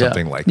loading or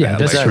something like Yeah, that.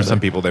 that's Like for true.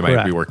 some people, they might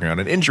Correct. be working on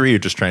an injury or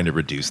just trying to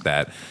reduce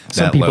that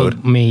Some people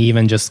load. may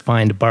even just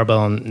find barbell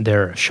on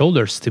their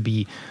shoulders to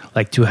be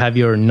like to have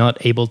you're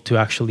not able to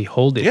actually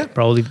hold it, Yeah.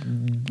 probably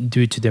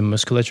due to the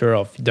musculature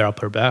of their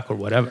upper back or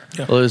whatever.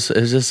 Yeah. Well, it's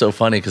just so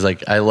funny because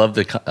like I love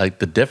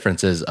the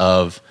differences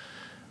of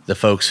the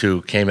folks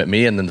who came at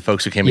me and then the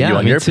folks who came at you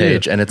on me your too.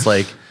 page, and it's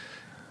like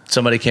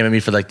somebody came at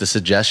me for like the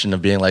suggestion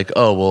of being like,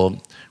 oh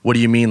well, what do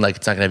you mean like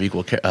it's not gonna have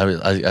equal?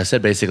 I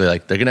said basically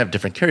like they're gonna have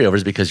different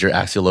carryovers because you're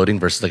axial loading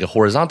versus like a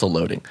horizontal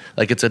loading.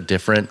 Like it's a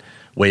different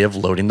way of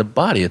loading the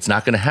body. It's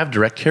not going to have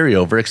direct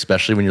carryover,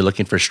 especially when you're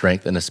looking for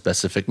strength in a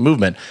specific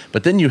movement.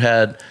 But then you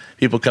had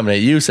people coming at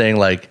you saying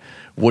like,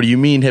 what do you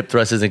mean hip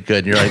thrust isn't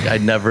good? And you're like, I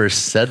never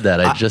said that.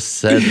 I just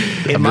said,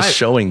 I'm just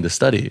showing the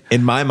study.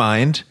 In my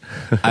mind,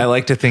 I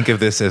like to think of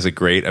this as a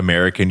great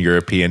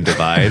American-European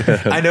divide.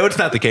 I know it's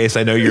not the case.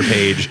 I know your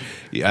page,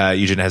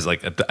 Eugen, has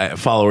like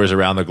followers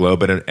around the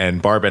globe,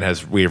 and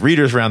Barbend we have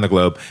readers around the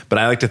globe. But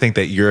I like to think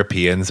that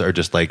Europeans are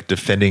just like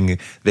defending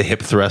the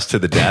hip thrust to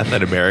the death,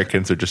 and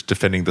Americans are just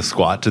defending the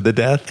squat to the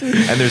death.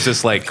 And there's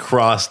this like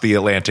cross the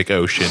Atlantic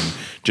Ocean,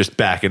 just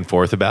back and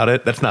forth about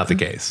it. That's not the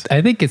case.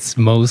 I think it's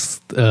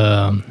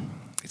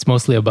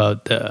mostly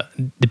about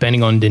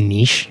depending on the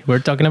niche we're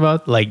talking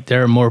about. Like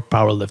there are more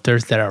power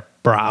lifters that are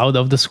proud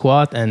of the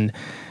squat and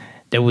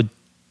they would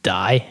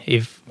die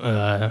if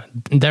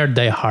they're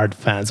diehard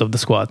fans of the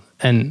squat,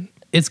 and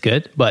it's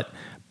good, but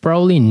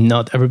probably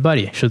not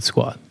everybody should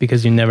squat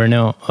because you never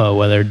know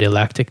whether they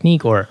lack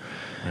technique or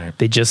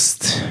they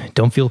just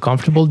don't feel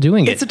comfortable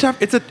doing it.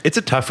 It's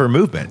a tougher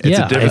movement.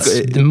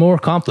 It's more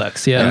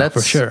complex. Yeah, And that's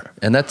for sure.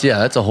 And that's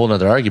a whole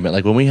nother argument.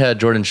 Like when we had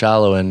Jordan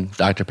Shallow and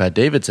Dr. Pat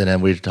Davidson,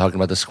 and we were talking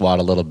about the squat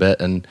a little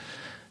bit, and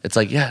it's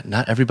like, yeah,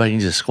 not everybody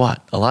needs to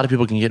squat. A lot of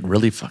people can get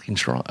really fucking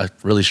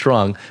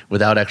strong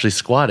without actually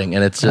squatting,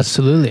 and it's just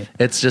Absolutely.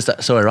 It's just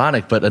so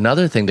ironic. But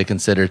another thing to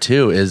consider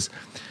too is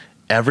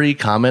every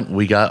comment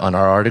we got on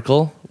our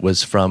article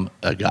was from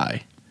a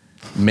guy.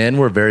 men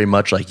were very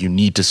much like, you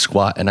need to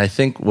squat. And I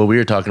think what we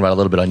were talking about a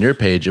little bit on your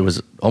page, it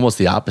was almost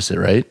the opposite,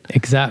 right?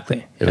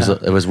 Exactly.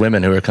 It was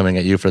women who were coming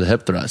at you for the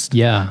hip thrust.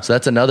 Yeah. So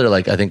that's another,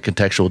 like, I think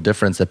contextual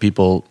difference that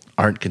people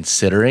aren't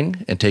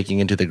considering and taking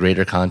into the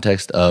greater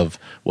context of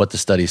what the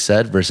study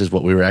said versus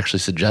what we were actually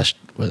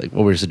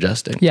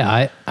suggesting.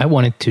 Yeah, I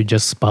wanted to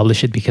just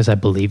publish it because I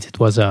believed it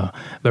was a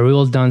very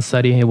well done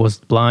study. It was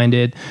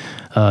blinded.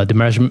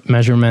 The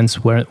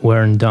measurements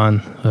weren't done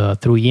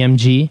through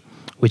EMG,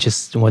 which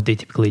is what they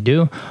typically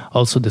do.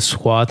 Also, the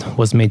squat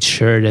was made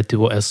sure that it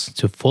was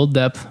to full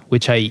depth,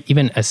 which I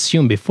even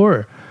assumed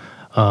before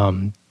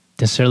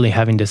necessarily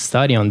having the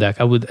study on deck.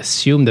 I would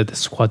assume that the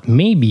squat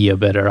may be a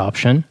better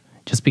option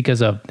just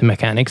because of the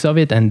mechanics of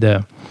it and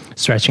the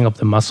stretching of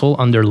the muscle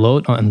under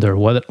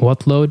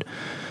what load.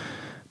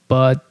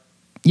 But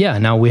yeah,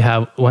 now we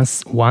have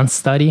one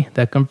study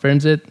that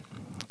confirms it.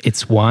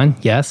 It's one,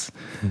 yes.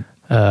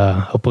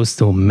 Opposed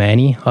to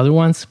many other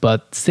ones,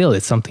 but still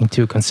it's something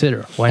to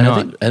consider. Why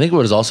not? I think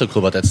what is also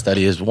cool about that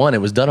study is, one,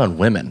 it was done on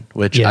women,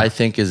 which I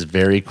think is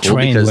very cool.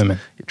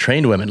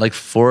 Trained women, like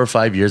 4 or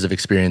 5 years of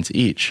experience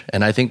each.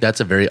 And I think that's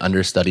a very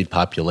understudied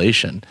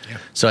population. Yeah.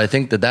 So I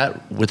think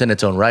that within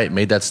its own right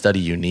made that study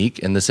unique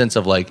in the sense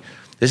of like,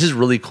 this is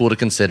really cool to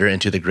consider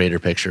into the greater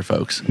picture,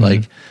 folks. Mm-hmm.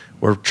 Like,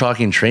 we're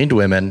talking trained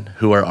women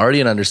who are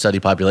already an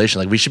understudied population.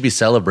 Like, we should be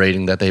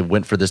celebrating that they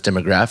went for this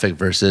demographic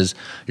versus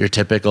your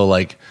typical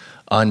like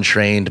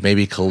untrained,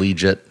 maybe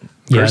collegiate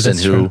person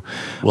who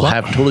will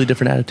have totally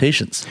different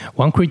adaptations.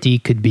 One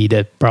critique could be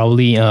that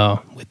probably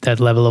with that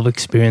level of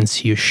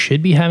experience, you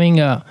should be having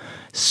a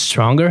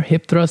stronger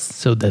hip thrust.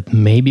 So that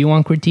may be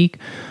one critique,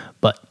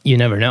 but you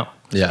never know.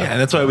 Yeah,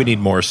 and that's why we need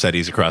more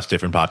studies across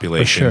different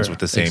populations with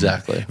the same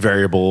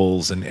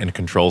variables and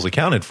controls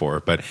accounted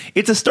for. But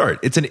it's a start.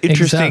 It's an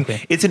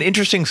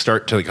interesting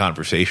start to the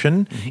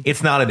conversation. Mm-hmm.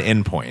 It's not an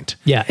end point.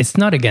 Yeah, it's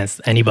not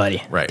against anybody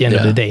at the end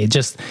of the day. It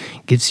just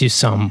gives you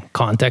some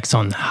context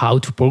on how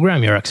to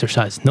program your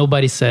exercise.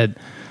 Nobody said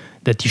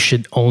that you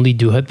should only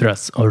do hip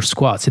thrusts or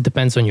squats. It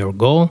depends on your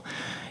goal.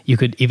 You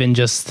could even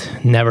just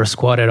never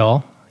squat at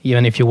all.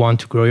 Even if you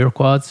want to grow your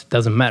quads, it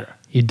doesn't matter.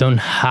 You don't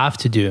have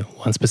to do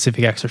one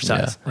specific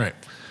exercise. Yeah, right.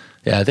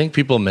 Yeah, I think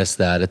people miss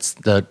that. It's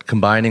the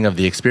combining of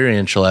the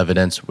experiential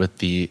evidence with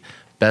the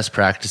best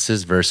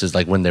practices versus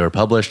like when they were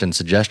published and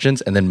suggestions,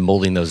 and then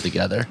molding those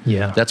together.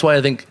 Yeah. That's why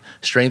I think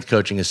strength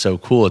coaching is so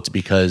cool. It's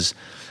because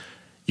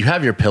you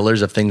have your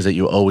pillars of things that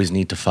you always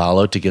need to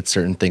follow to get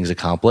certain things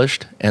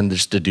accomplished, and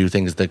just to do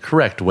things the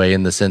correct way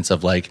in the sense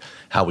of like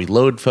how we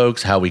load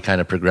folks, how we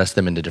kind of progress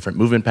them into different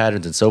movement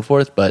patterns and so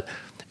forth. But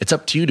it's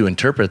up to you to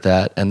interpret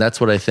that. And that's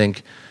what I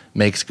think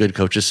makes good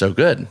coaches so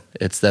good.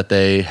 It's that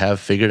they have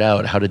figured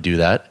out how to do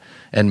that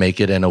and make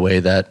it in a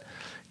way that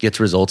gets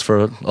results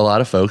for a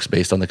lot of folks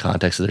based on the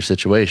context of their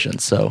situation.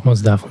 So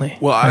most definitely.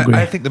 Well,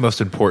 I think the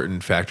most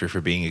important factor for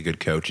being a good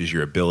coach is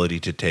your ability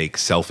to take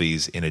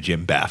selfies in a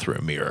gym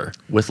bathroom mirror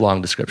with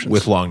long descriptions.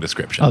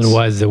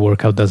 Otherwise, the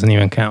workout doesn't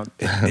even count.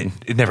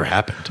 It never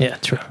happened. Yeah,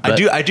 true.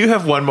 I do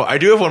have one more. I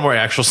do have one more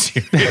actual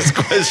serious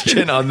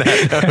question on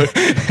that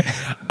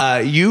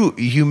note.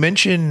 You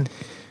mentioned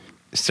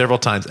several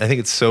times, I think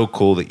it's so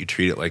cool that you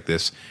treat it like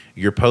this.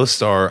 Your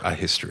posts are a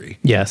history.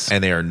 Yes.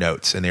 And they are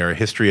notes, and they are a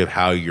history of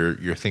how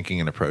your thinking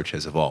and approach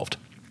has evolved.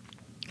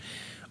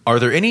 Are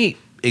there any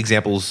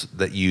examples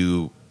that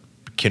you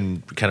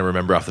can kind of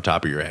remember off the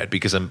top of your head?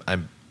 Because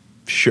I'm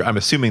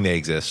assuming they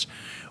exist,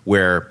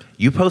 where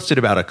you posted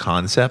about a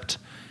concept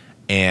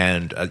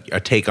and a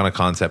take on a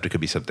concept. It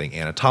could be something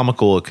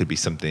anatomical, it could be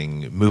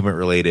something movement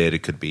related,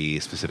 it could be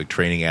specific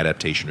training,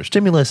 adaptation, or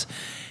stimulus.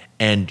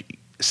 And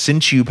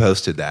since you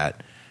posted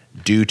that,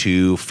 due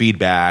to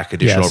feedback,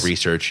 additional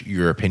research,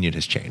 your opinion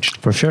has changed.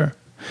 For sure.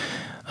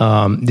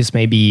 This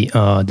may be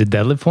the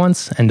deadlift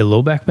ones and the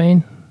low back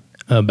pain.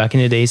 Back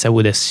in the days, I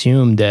would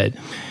assume that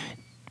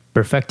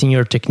perfecting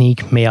your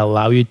technique may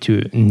allow you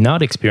to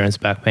not experience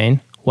back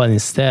pain, while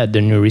instead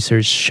the new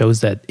research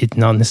shows that it's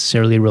not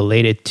necessarily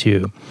related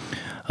to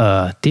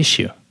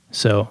tissue.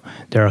 So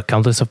there are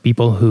countless of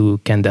people who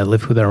can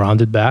deadlift with a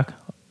rounded back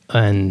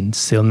and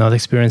still not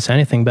experience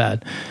anything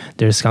bad.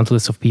 There's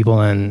countless of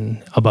people,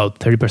 and about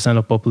 30%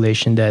 of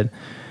population that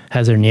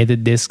has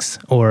herniated discs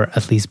or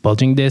at least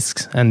bulging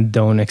discs and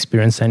don't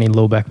experience any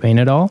low back pain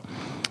at all.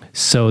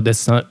 So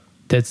that's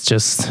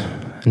just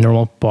a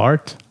normal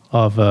part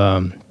of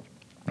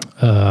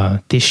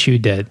tissue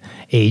that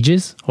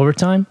ages over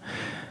time.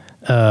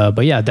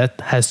 But yeah,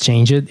 that has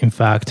changed. In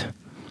fact,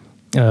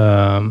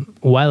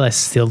 while I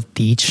still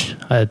teach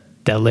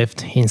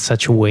deadlift in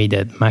such a way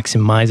that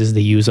maximizes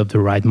the use of the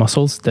right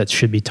muscles that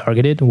should be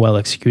targeted while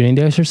executing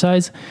the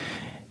exercise,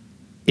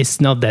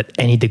 it's not that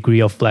any degree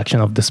of flexion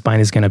of the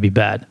spine is going to be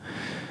bad.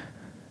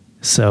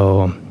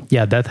 So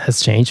yeah, that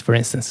has changed. For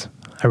instance,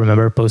 I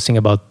remember posting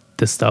about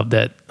the stuff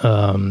that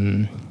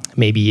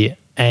maybe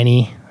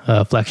any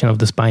flexion of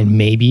the spine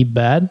may be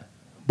bad,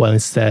 while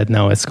instead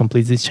now it's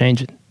completely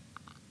changed.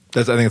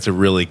 I think it's a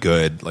really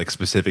good, like,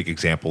 specific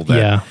example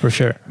that for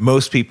sure.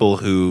 Most people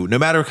who, no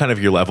matter kind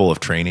of your level of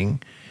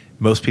training,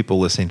 most people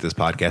listening to this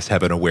podcast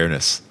have an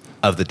awareness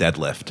of the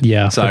deadlift.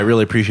 Yeah. So I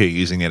really appreciate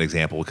using that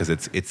example because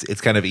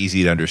it's kind of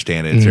easy to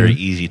understand. It's very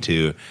easy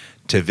to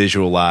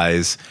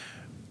visualize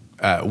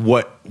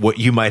what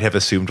you might have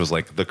assumed was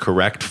like the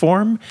correct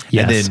form,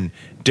 Yes. and then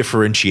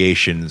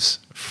differentiations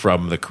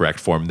from the correct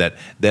form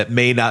that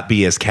may not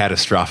be as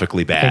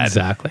catastrophically bad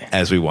Exactly.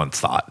 as we once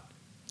thought.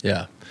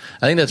 Yeah.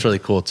 I think that's really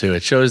cool too.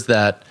 It shows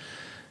that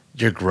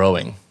you're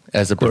growing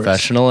as a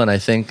professional. And I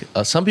think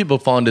some people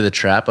fall into the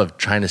trap of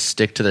trying to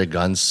stick to their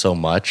guns so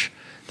much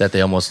that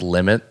they almost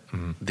limit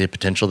the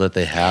potential that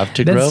they have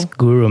to That's grow.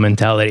 guru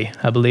mentality,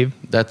 I believe.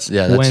 That's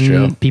when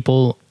true.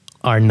 people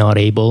are not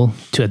able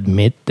to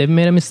admit they've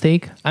made a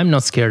mistake, I'm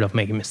not scared of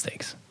making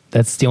mistakes.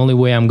 That's the only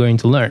way I'm going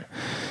to learn.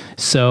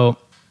 So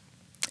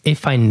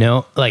if I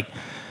know, like,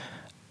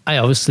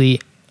 I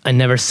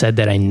never said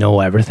that I know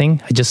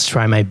everything. I just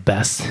try my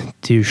best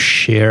to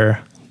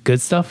share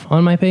good stuff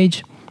on my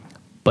page.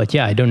 But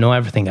yeah, I don't know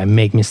everything. I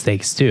make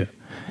mistakes too.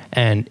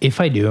 And if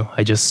I do,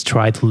 I just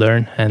try to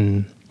learn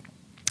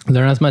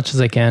as much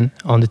as I can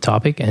on the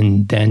topic,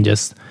 and then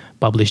just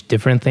publish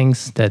different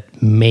things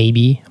that may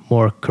be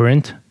more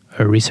current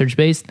or research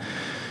based.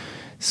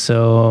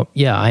 So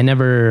yeah, I'm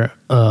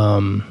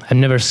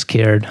never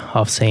scared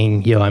of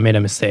saying, yo, I made a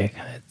mistake.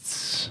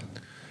 It's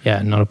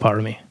not a part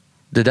of me.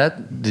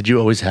 Did you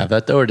always have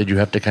that though, or did you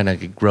have to kind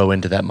of grow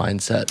into that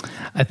mindset?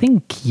 I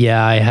think,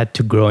 I had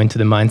to grow into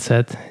the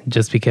mindset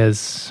just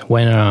because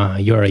when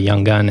you're a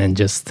young gun and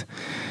just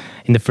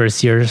in the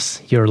first years,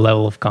 your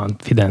level of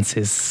confidence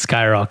is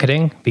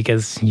skyrocketing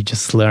because you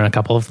just learn a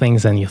couple of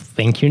things and you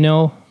think you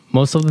know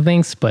most of the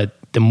things, but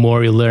the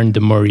more you learn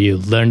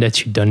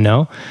that you don't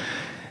know.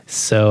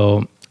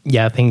 So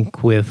I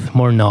think with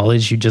more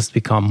knowledge, you just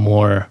become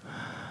more,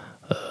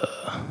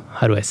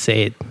 how do I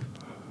say it?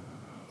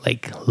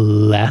 Like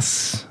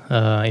less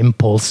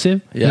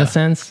impulsive in a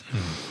sense.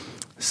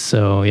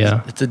 So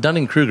it's a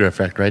Dunning-Kruger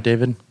effect, right,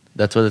 David?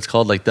 That's what it's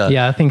called. Like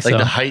I think like so.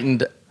 the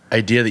heightened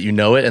idea that you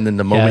know it, and then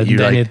the moment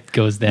it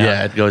goes down.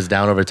 Yeah, it goes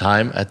down over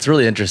time. It's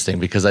really interesting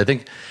because I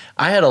think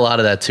I had a lot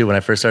of that too when I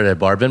first started at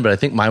Barbin, but I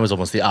think mine was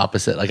almost the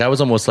opposite. Like I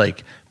was almost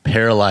like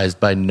paralyzed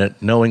by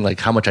knowing like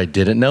how much I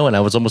didn't know, and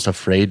I was almost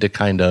afraid to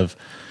kind of.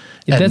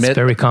 That's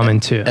very common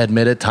too.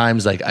 Admit at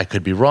times like I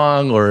could be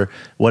wrong, or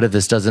what if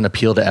this doesn't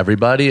appeal to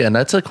everybody? And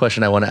that's a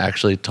question I want to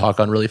actually talk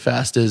on really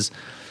fast is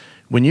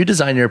when you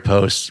design your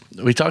posts,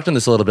 we talked on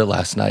this a little bit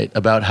last night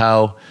about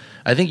how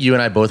I think you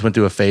and I both went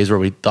through a phase where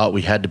we thought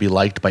we had to be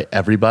liked by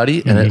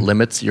everybody, and it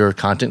limits your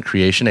content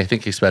creation. I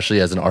think especially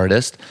as an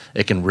artist,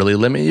 it can really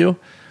limit you.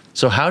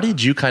 So how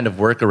did you kind of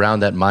work around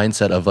that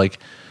mindset of like,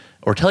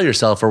 or tell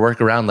yourself or work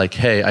around like,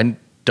 hey, I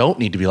don't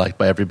need to be liked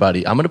by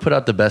everybody. I'm going to put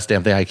out the best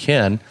damn thing I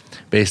can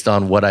based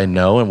on what I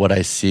know and what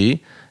I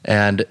see.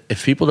 And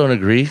if people don't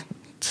agree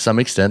to some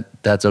extent,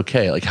 that's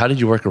okay. Like, how did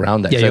you work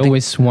around that? Yeah, you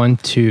always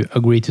want to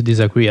agree to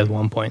disagree at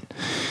one point.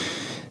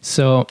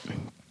 So,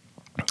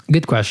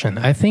 good question.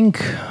 I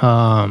think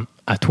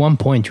at one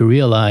point you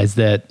realize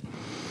that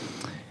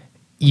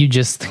you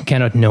just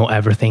cannot know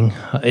everything,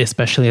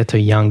 especially at a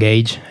young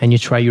age, and you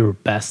try your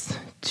best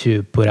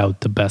to put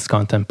out the best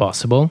content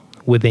possible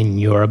within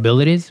your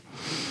abilities.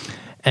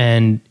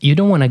 And you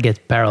don't want to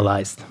get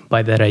paralyzed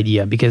by that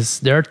idea, because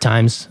there are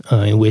times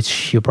in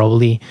which you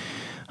probably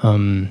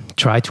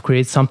try to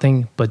create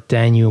something, but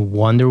then you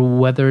wonder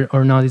whether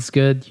or not it's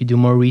good. You do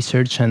more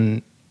research,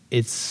 and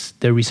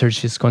the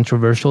research is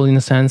controversial in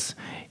a sense.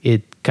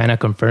 It kind of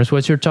confirms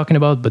what you're talking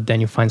about, but then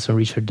you find some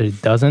research that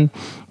it doesn't.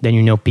 Then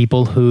you know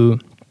people who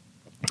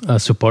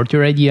support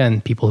your idea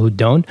and people who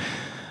don't.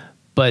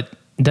 But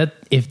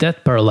if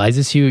that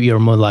paralyzes you, you're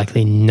more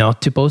likely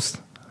not to post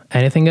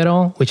anything at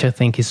all, which I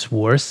think is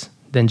worse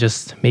than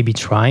just maybe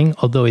trying.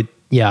 Although it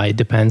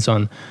depends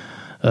on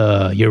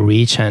your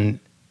reach and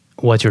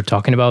what you're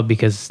talking about,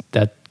 because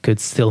that could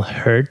still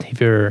hurt if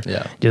you're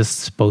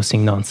just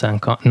posting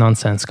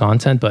nonsense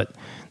content. But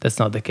that's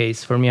not the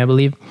case for me, I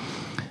believe.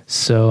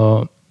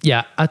 So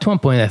at one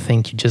point, I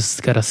think you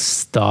just gotta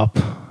stop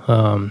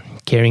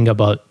caring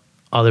about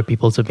other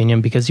people's opinion,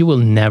 because you will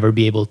never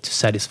be able to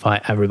satisfy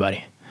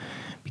everybody.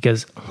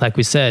 Because like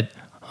we said,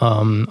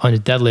 on the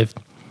deadlift,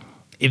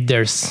 if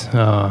there's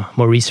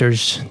more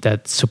research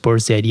that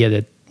supports the idea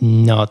that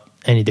not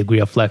any degree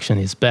of flexion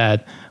is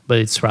bad, but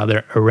it's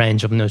rather a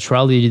range of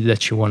neutrality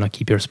that you want to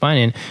keep your spine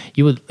in,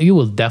 you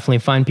will definitely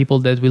find people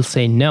that will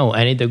say no,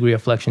 any degree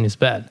of flexion is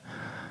bad,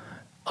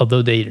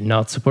 although they're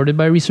not supported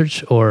by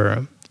research,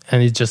 and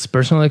it's just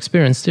personal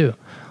experience too.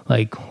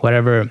 Like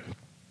whatever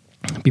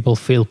people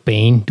feel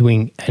pain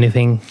doing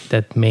anything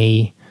that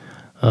may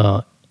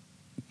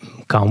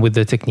come with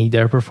the technique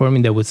they're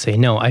performing, they would say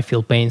no, I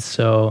feel pain,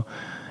 so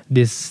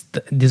this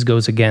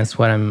goes against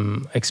what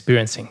I'm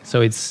experiencing,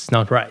 so it's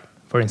not right.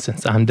 For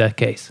instance, I'm that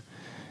case.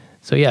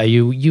 So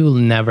you'll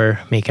never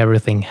make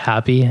everything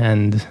happy,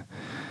 and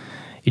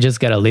you just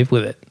gotta live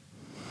with it.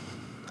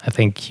 I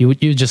think you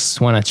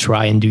just want to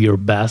try and do your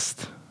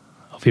best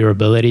of your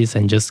abilities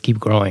and just keep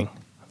growing.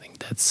 I think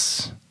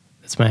that's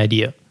my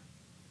idea.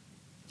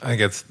 I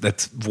think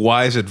that's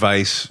wise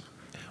advice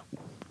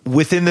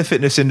within the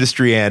fitness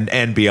industry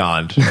and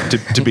beyond,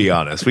 to be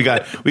honest. We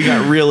got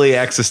really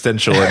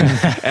existential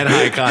and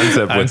high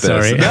concept with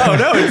sorry. this.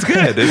 No, it's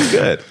good. It's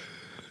good.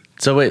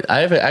 So wait,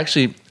 I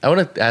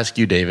want to ask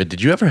you, David,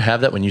 did you ever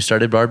have that when you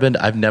started Barbend?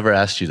 I've never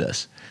asked you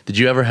this. Did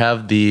you ever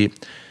have the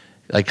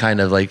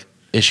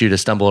issue to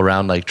stumble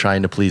around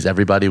trying to please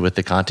everybody with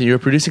the content you were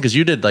producing? Because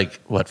you did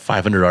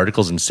 500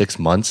 articles in 6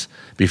 months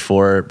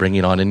before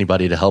bringing on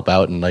anybody to help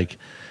out and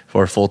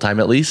for full time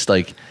at least.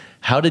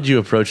 How did you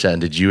approach that?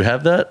 And did you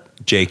have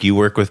that? Jake, you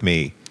work with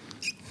me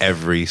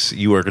every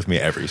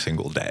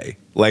single day.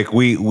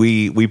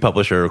 We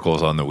publish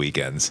articles on the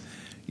weekends.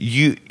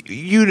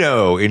 You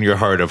know in your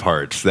heart of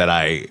hearts that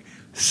I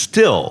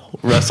still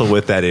wrestle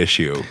with that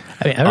issue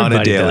on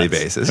a daily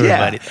basis.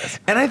 Everybody does.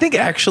 And I think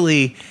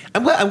actually,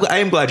 I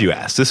am glad you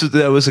asked.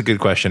 That was a good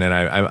question, and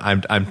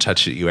I'm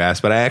touched that you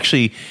asked. But I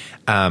actually,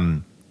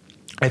 I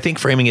think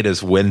framing it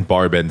as when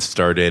Barbend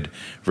started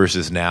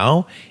versus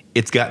now,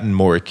 it's gotten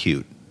more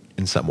acute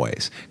in some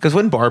ways. Because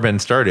when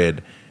Barbend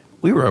started,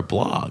 we were a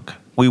blog.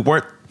 We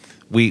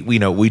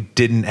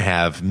didn't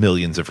have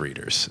millions of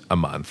readers a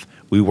month.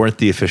 We weren't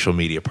the official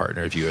media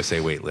partner of USA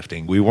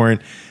Weightlifting. We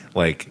weren't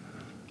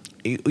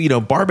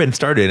Barbend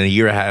started, and a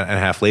year and a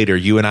half later,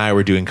 you and I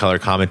were doing color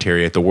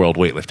commentary at the World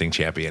Weightlifting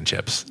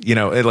Championships, in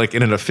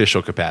an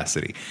official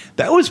capacity.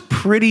 That was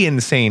pretty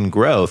insane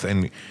growth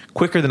and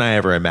quicker than I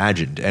ever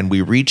imagined. And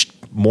we reached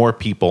more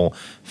people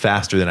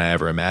faster than I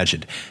ever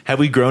imagined. Have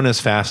we grown as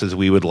fast as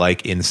we would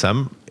like in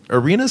some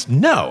arenas?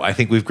 No, I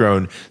think we've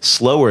grown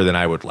slower than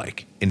I would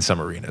like in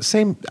some arenas.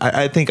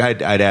 I think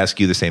I'd ask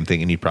you the same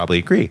thing, and you'd probably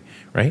agree,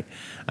 right?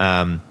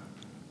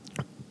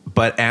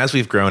 But as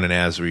we've grown and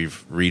as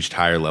we've reached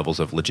higher levels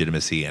of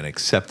legitimacy and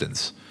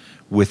acceptance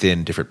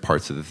within different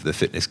parts of the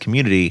fitness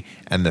community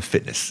and the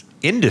fitness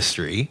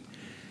industry,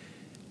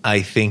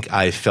 I think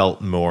I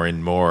felt more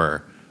and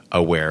more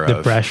aware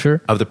of the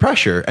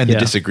pressure and the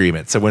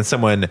disagreement. So when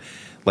someone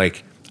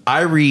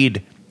I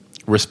read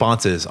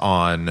responses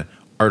on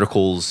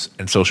articles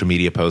and social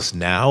media posts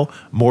now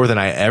more than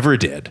I ever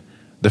did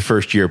the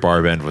first year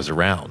Barbend was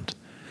around,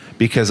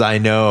 because I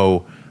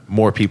know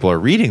more people are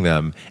reading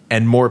them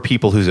and more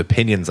people whose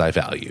opinions I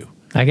value.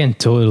 I can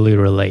totally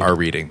relate. Are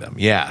reading them.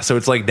 Yeah. So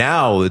it's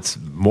now it's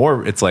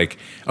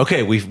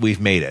okay,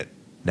 we've made it.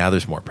 Now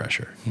there's more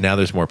pressure. And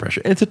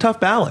it's a tough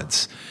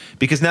balance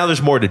because now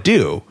there's more to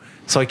do.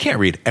 So I can't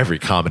read every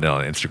comment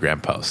on an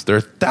Instagram post. There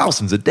are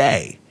thousands a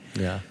day.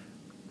 Yeah.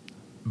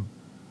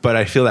 But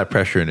I feel that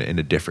pressure in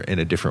a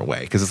different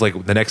way, because it's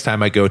the next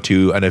time I go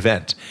to an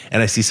event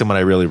and I see someone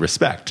I really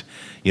respect,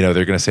 they're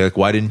going to say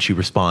why didn't you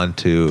respond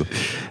to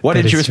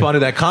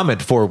that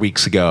comment 4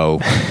 weeks ago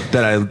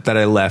that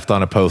I left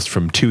on a post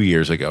from 2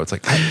 years ago? It's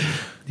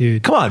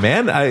dude, come on,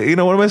 man.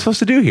 What am I supposed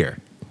to do here?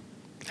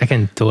 I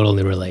can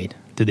totally relate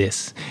to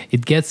this.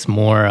 It gets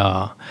more,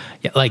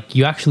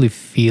 you actually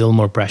feel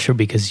more pressure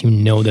because you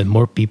know that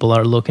more people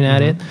are looking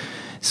at it.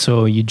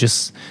 So you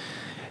just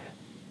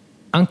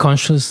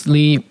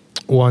unconsciously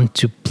want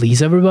to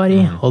please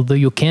everybody, although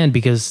you can't,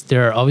 because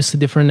there are obviously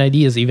different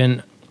ideas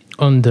even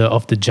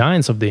of the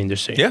giants of the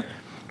industry. Yeah.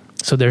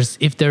 So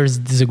if there's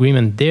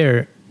disagreement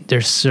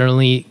there's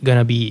certainly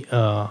gonna be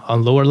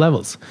on lower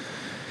levels.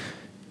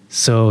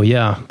 So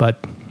yeah,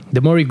 but the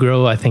more you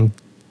grow, I think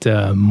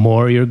the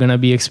more you're gonna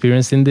be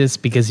experiencing this,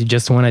 because you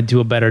just want to do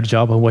a better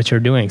job of what you're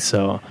doing.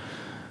 So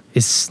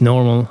it's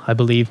normal, I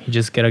believe. You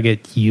just gotta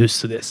get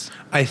used to this.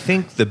 I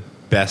think the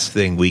best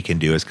thing we can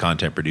do as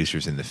content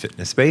producers in the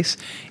fitness space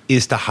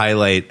is to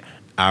highlight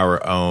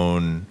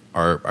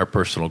our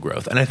personal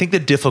growth. And I think the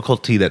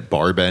difficulty that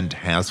Barbend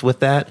has with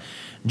that,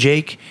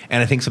 Jake,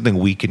 and I think something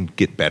we can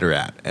get better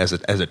at as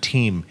a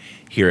team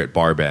here at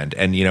Barbend.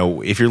 And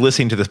if you're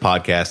listening to this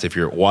podcast, if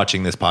you're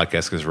watching this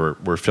podcast, because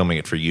we're filming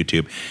it for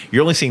YouTube,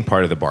 you're only seeing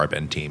part of the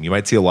Barbend team. You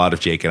might see a lot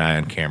of Jake and I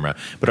on camera,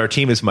 but our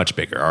team is much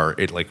bigger. Our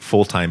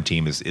full-time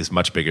team is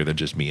much bigger than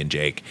just me and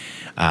Jake.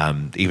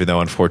 Even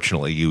though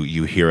unfortunately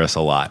you hear us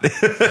a lot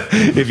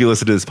if you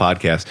listen to this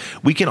podcast.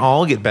 We can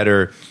all get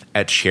better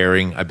at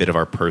sharing a bit of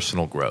our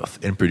personal growth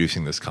in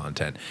producing this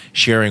content,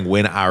 sharing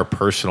when our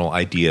personal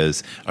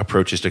ideas,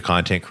 approaches to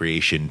content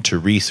creation, to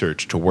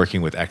research, to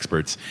working with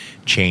experts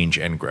change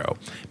and grow.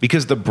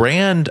 Because a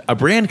brand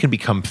can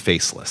become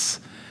faceless,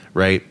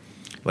 right?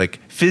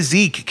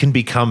 Physique can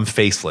become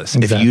faceless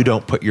if you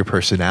don't put your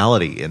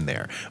personality in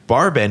there.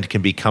 Barbend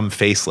can become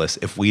faceless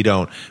if we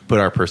don't put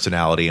our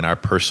personality and our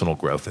personal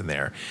growth in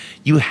there.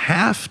 You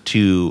have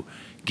to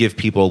give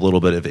people a little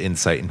bit of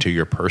insight into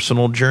your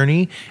personal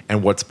journey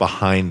and what's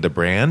behind the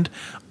brand.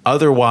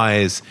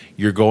 Otherwise,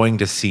 you're going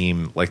to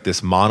seem like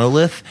this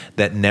monolith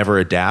that never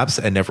adapts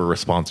and never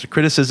responds to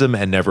criticism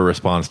and never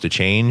responds to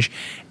change.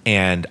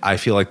 And I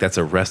feel like that's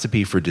a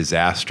recipe for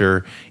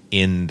disaster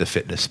in the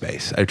fitness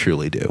space. I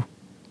truly do.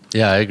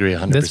 Yeah, I agree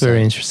 100%. That's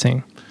very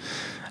interesting.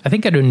 I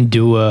think I didn't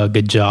do a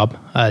good job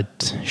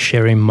at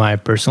sharing my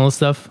personal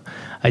stuff.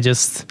 I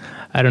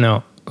don't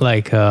know,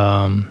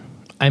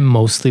 I'm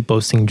mostly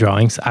posting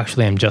drawings.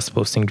 Actually, I'm just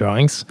posting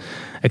drawings,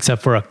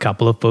 except for a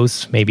couple of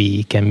posts. Maybe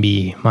it can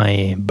be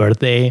my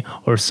birthday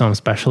or some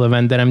special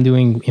event that I'm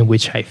doing in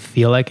which I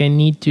feel like I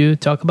need to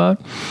talk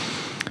about.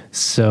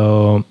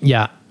 So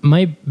yeah,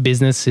 my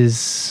business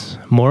is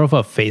more of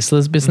a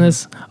faceless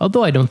business,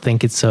 although I don't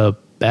think it's a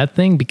bad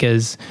thing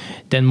because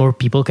then more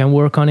people can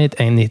work on it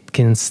and it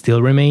can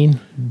still remain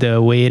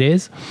the way it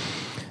is.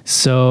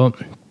 So,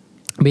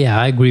 but yeah,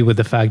 I agree with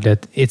the fact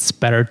that it's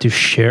better to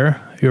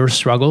share your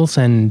struggles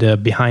and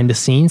behind the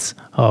scenes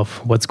of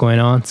what's going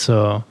on.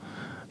 So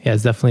yeah,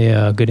 it's definitely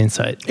a good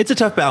insight. It's a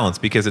tough balance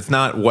because it's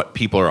not what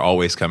people are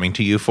always coming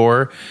to you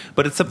for,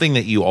 but it's something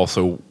that you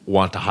also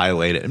want to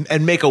highlight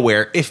and make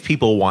aware if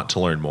people want to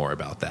learn more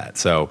about that.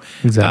 So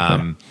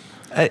Exactly.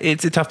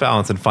 It's a tough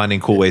balance, and finding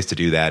cool ways to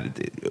do that.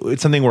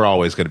 It's something we're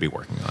always going to be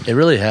working on. It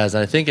really has.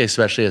 And I think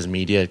especially as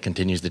media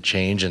continues to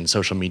change and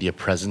social media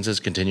presences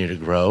continue to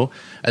grow,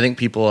 I think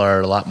people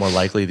are a lot more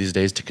likely these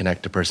days to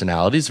connect to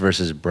personalities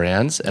versus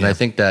brands. And I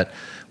think that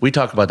we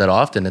talk about that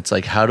often. It's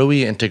like, how do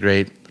we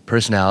integrate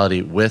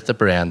personality with a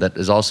brand that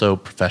is also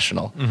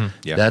professional?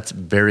 Yeah. That's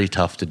very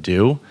tough to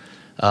do.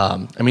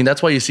 I mean,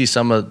 that's why you see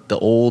some of the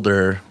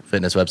older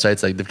fitness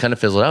websites, like they've kind of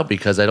fizzled out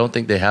because I don't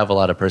think they have a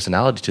lot of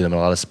personality to them and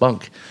a lot of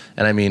spunk.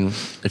 And I mean,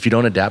 if you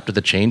don't adapt to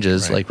the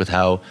changes, like with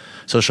how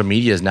social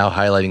media is now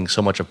highlighting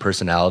so much of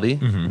personality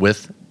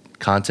with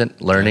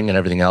content, learning, and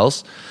everything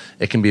else,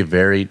 it can be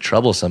very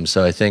troublesome.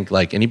 So I think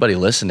like anybody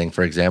listening,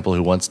 for example,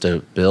 who wants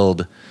to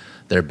build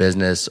their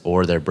business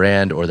or their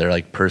brand or their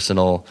like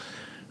personal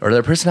or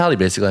their personality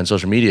basically on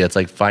social media, it's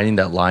like finding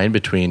that line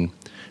between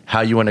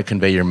how you want to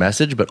convey your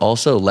message, but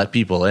also let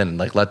people in,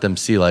 like let them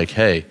see like,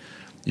 hey,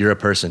 you're a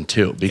person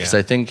too. Because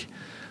I think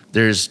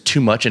there's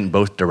too much in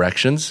both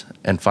directions,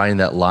 and finding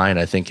that line,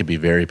 I think, can be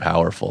very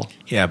powerful.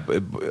 Yeah,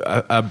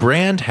 a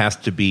brand has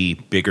to be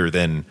bigger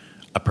than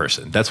a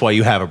person. That's why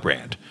you have a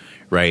brand,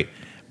 right?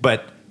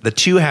 But the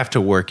two have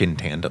to work in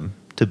tandem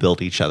to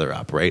build each other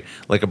up, right?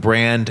 Like a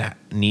brand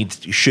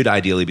should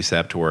ideally be set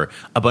up to where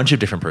a bunch of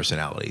different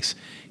personalities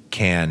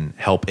can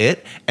help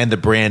it, and the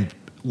brand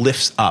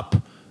lifts up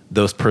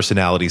those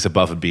personalities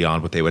above and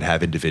beyond what they would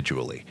have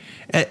individually.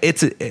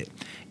 It's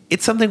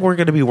something we're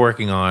going to be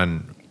working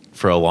on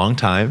for a long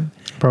time,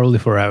 Probably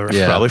forever.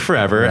 Yeah. probably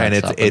forever, and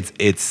That's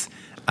it's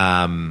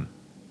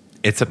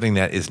something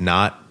that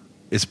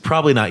is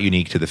probably not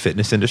unique to the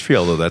fitness industry,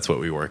 although that's what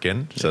we work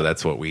in. So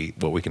that's what we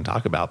can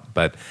talk about.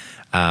 But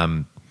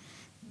that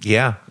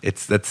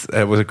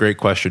was a great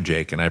question,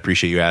 Jake, and I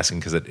appreciate you asking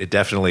because it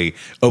definitely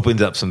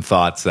opens up some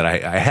thoughts that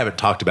I haven't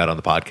talked about on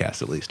the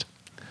podcast, at least.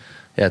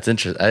 Yeah, it's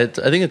interesting. I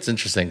think it's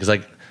interesting because,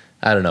 like,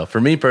 I don't know. For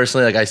me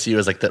personally, like, I see you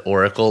as like the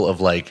oracle of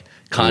like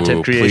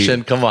content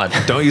creation. Please. Come on,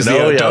 Don't use the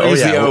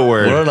O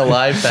word. We're on a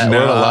live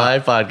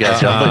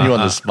podcast. I'm putting you on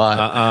the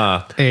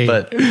spot. Hey.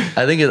 But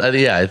I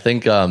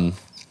think I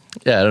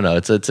don't know.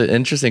 It's an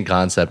interesting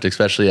concept,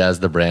 especially as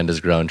the brand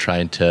has grown,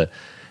 trying to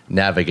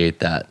navigate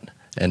that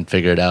and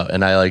figure it out.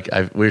 And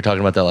we were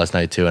talking about that last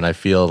night too. And I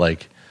feel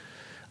like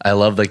I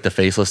love like the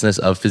facelessness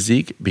of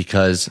physique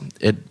because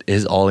it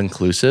is all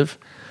inclusive.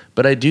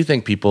 But I do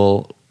think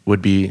people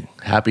would be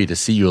happy to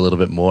see you a little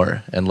bit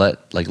more and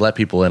let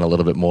people in a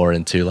little bit more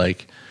into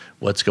like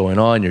what's going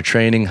on, your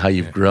training, how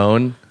you've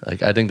grown.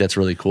 Like, I think that's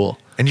really cool.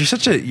 And you're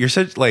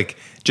such like,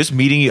 just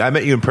meeting you. I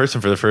met you in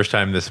person for the first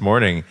time this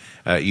morning,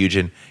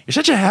 Eugen. You're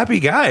such a happy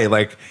guy.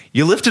 Like,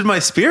 you lifted my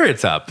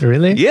spirits up.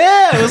 Really?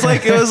 Yeah. It was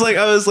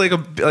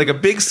like a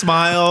big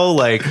smile.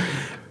 Like,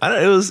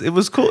 it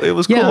was cool. It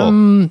was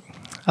cool.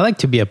 I like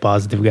to be a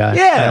positive guy.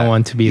 Yeah. I don't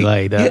want to be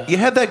like that. You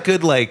have that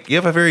good, you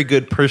have a very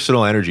good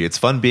personal energy. It's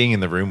fun being in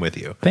the room with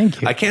you.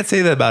 Thank you. I can't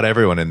say that about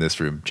everyone in this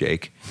room,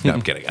 Jake. No,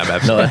 I'm kidding. I'm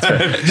No, that's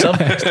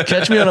right.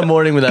 Catch me on a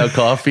morning without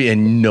coffee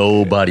and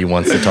nobody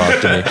wants to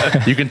talk to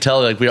me. You can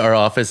tell like our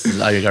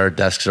office, our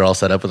desks are all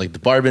set up with like the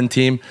Barbin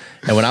team.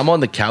 And when I'm on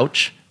the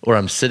couch or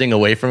I'm sitting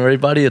away from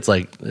everybody, it's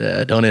like,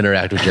 don't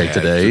interact with Jake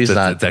today. It's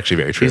actually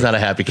very true. He's not a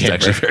happy camper.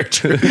 It's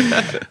actually very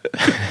true.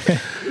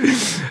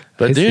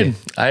 But dude,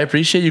 I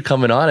appreciate you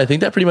coming on. I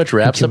think that pretty much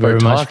wraps up our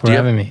Thank you very much talk. for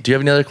having me. Do you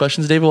have any other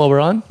questions, David, while we're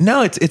on?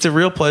 No, it's a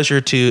real pleasure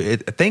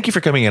thank you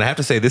for coming in. I have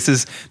to say, this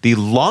is the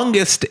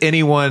longest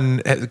anyone,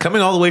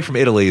 coming all the way from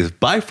Italy, is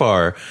by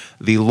far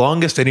the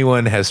longest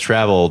anyone has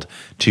traveled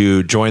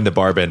to join the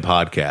Barbend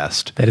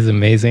podcast. That is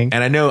amazing.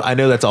 And I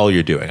know that's all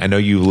you're doing. I know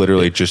you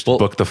literally just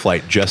booked the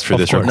flight just for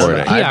this course.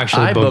 recording. He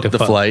actually I booked booked the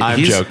the flight. I'm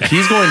joking.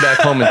 He's going back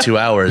home in 2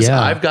 hours.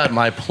 Yeah. I've got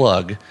my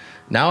plug.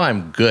 Now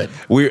I'm good.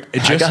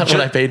 I got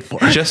what I paid for.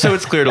 Just so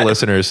it's clear to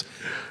listeners,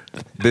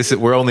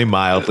 we're only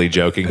mildly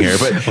joking here,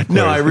 but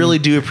no, I really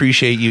do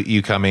appreciate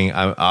you coming.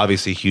 I'm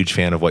obviously a huge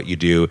fan of what you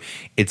do.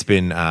 It's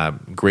been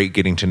great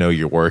getting to know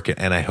your work,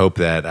 and I hope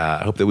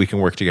that we can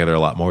work together a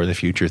lot more in the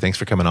future. Thanks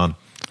for coming on.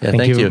 Yeah,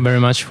 Thank you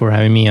very much for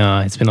having me.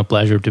 It's been a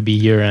pleasure to be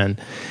here,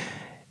 and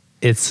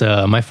it's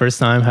my first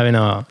time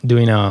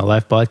doing a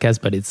live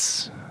podcast. But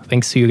it's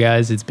thanks to you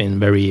guys. It's been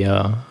very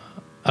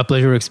a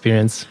pleasure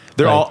experience.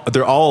 They're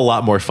all a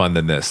lot more fun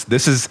than this.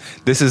 This is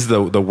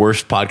the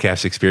worst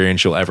podcast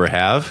experience you'll ever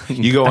have.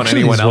 You go on Actually,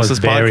 anyone this was else's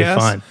very podcast.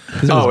 fun.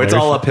 It's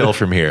all uphill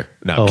from here.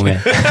 No, Oh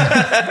man.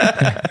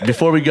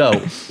 Before we go,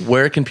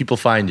 where can people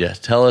find you?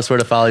 Tell us where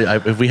to follow you.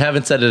 If we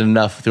haven't said it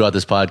enough throughout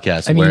this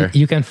podcast, I mean,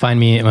 you can find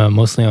me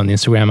mostly on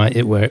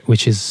Instagram,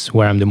 which is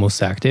where I'm the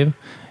most active.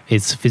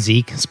 It's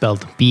Physique,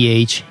 spelled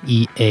Pheasyque,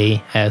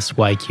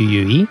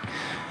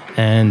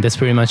 and that's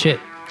pretty much it.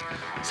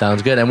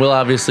 Sounds good. And we'll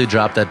obviously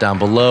drop that down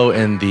below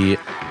in the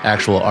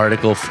actual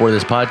article for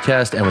this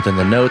podcast and within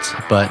the notes.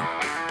 But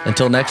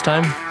until next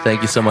time,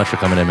 thank you so much for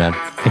coming in, man.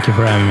 Thank you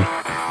for having me.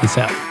 Peace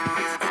out.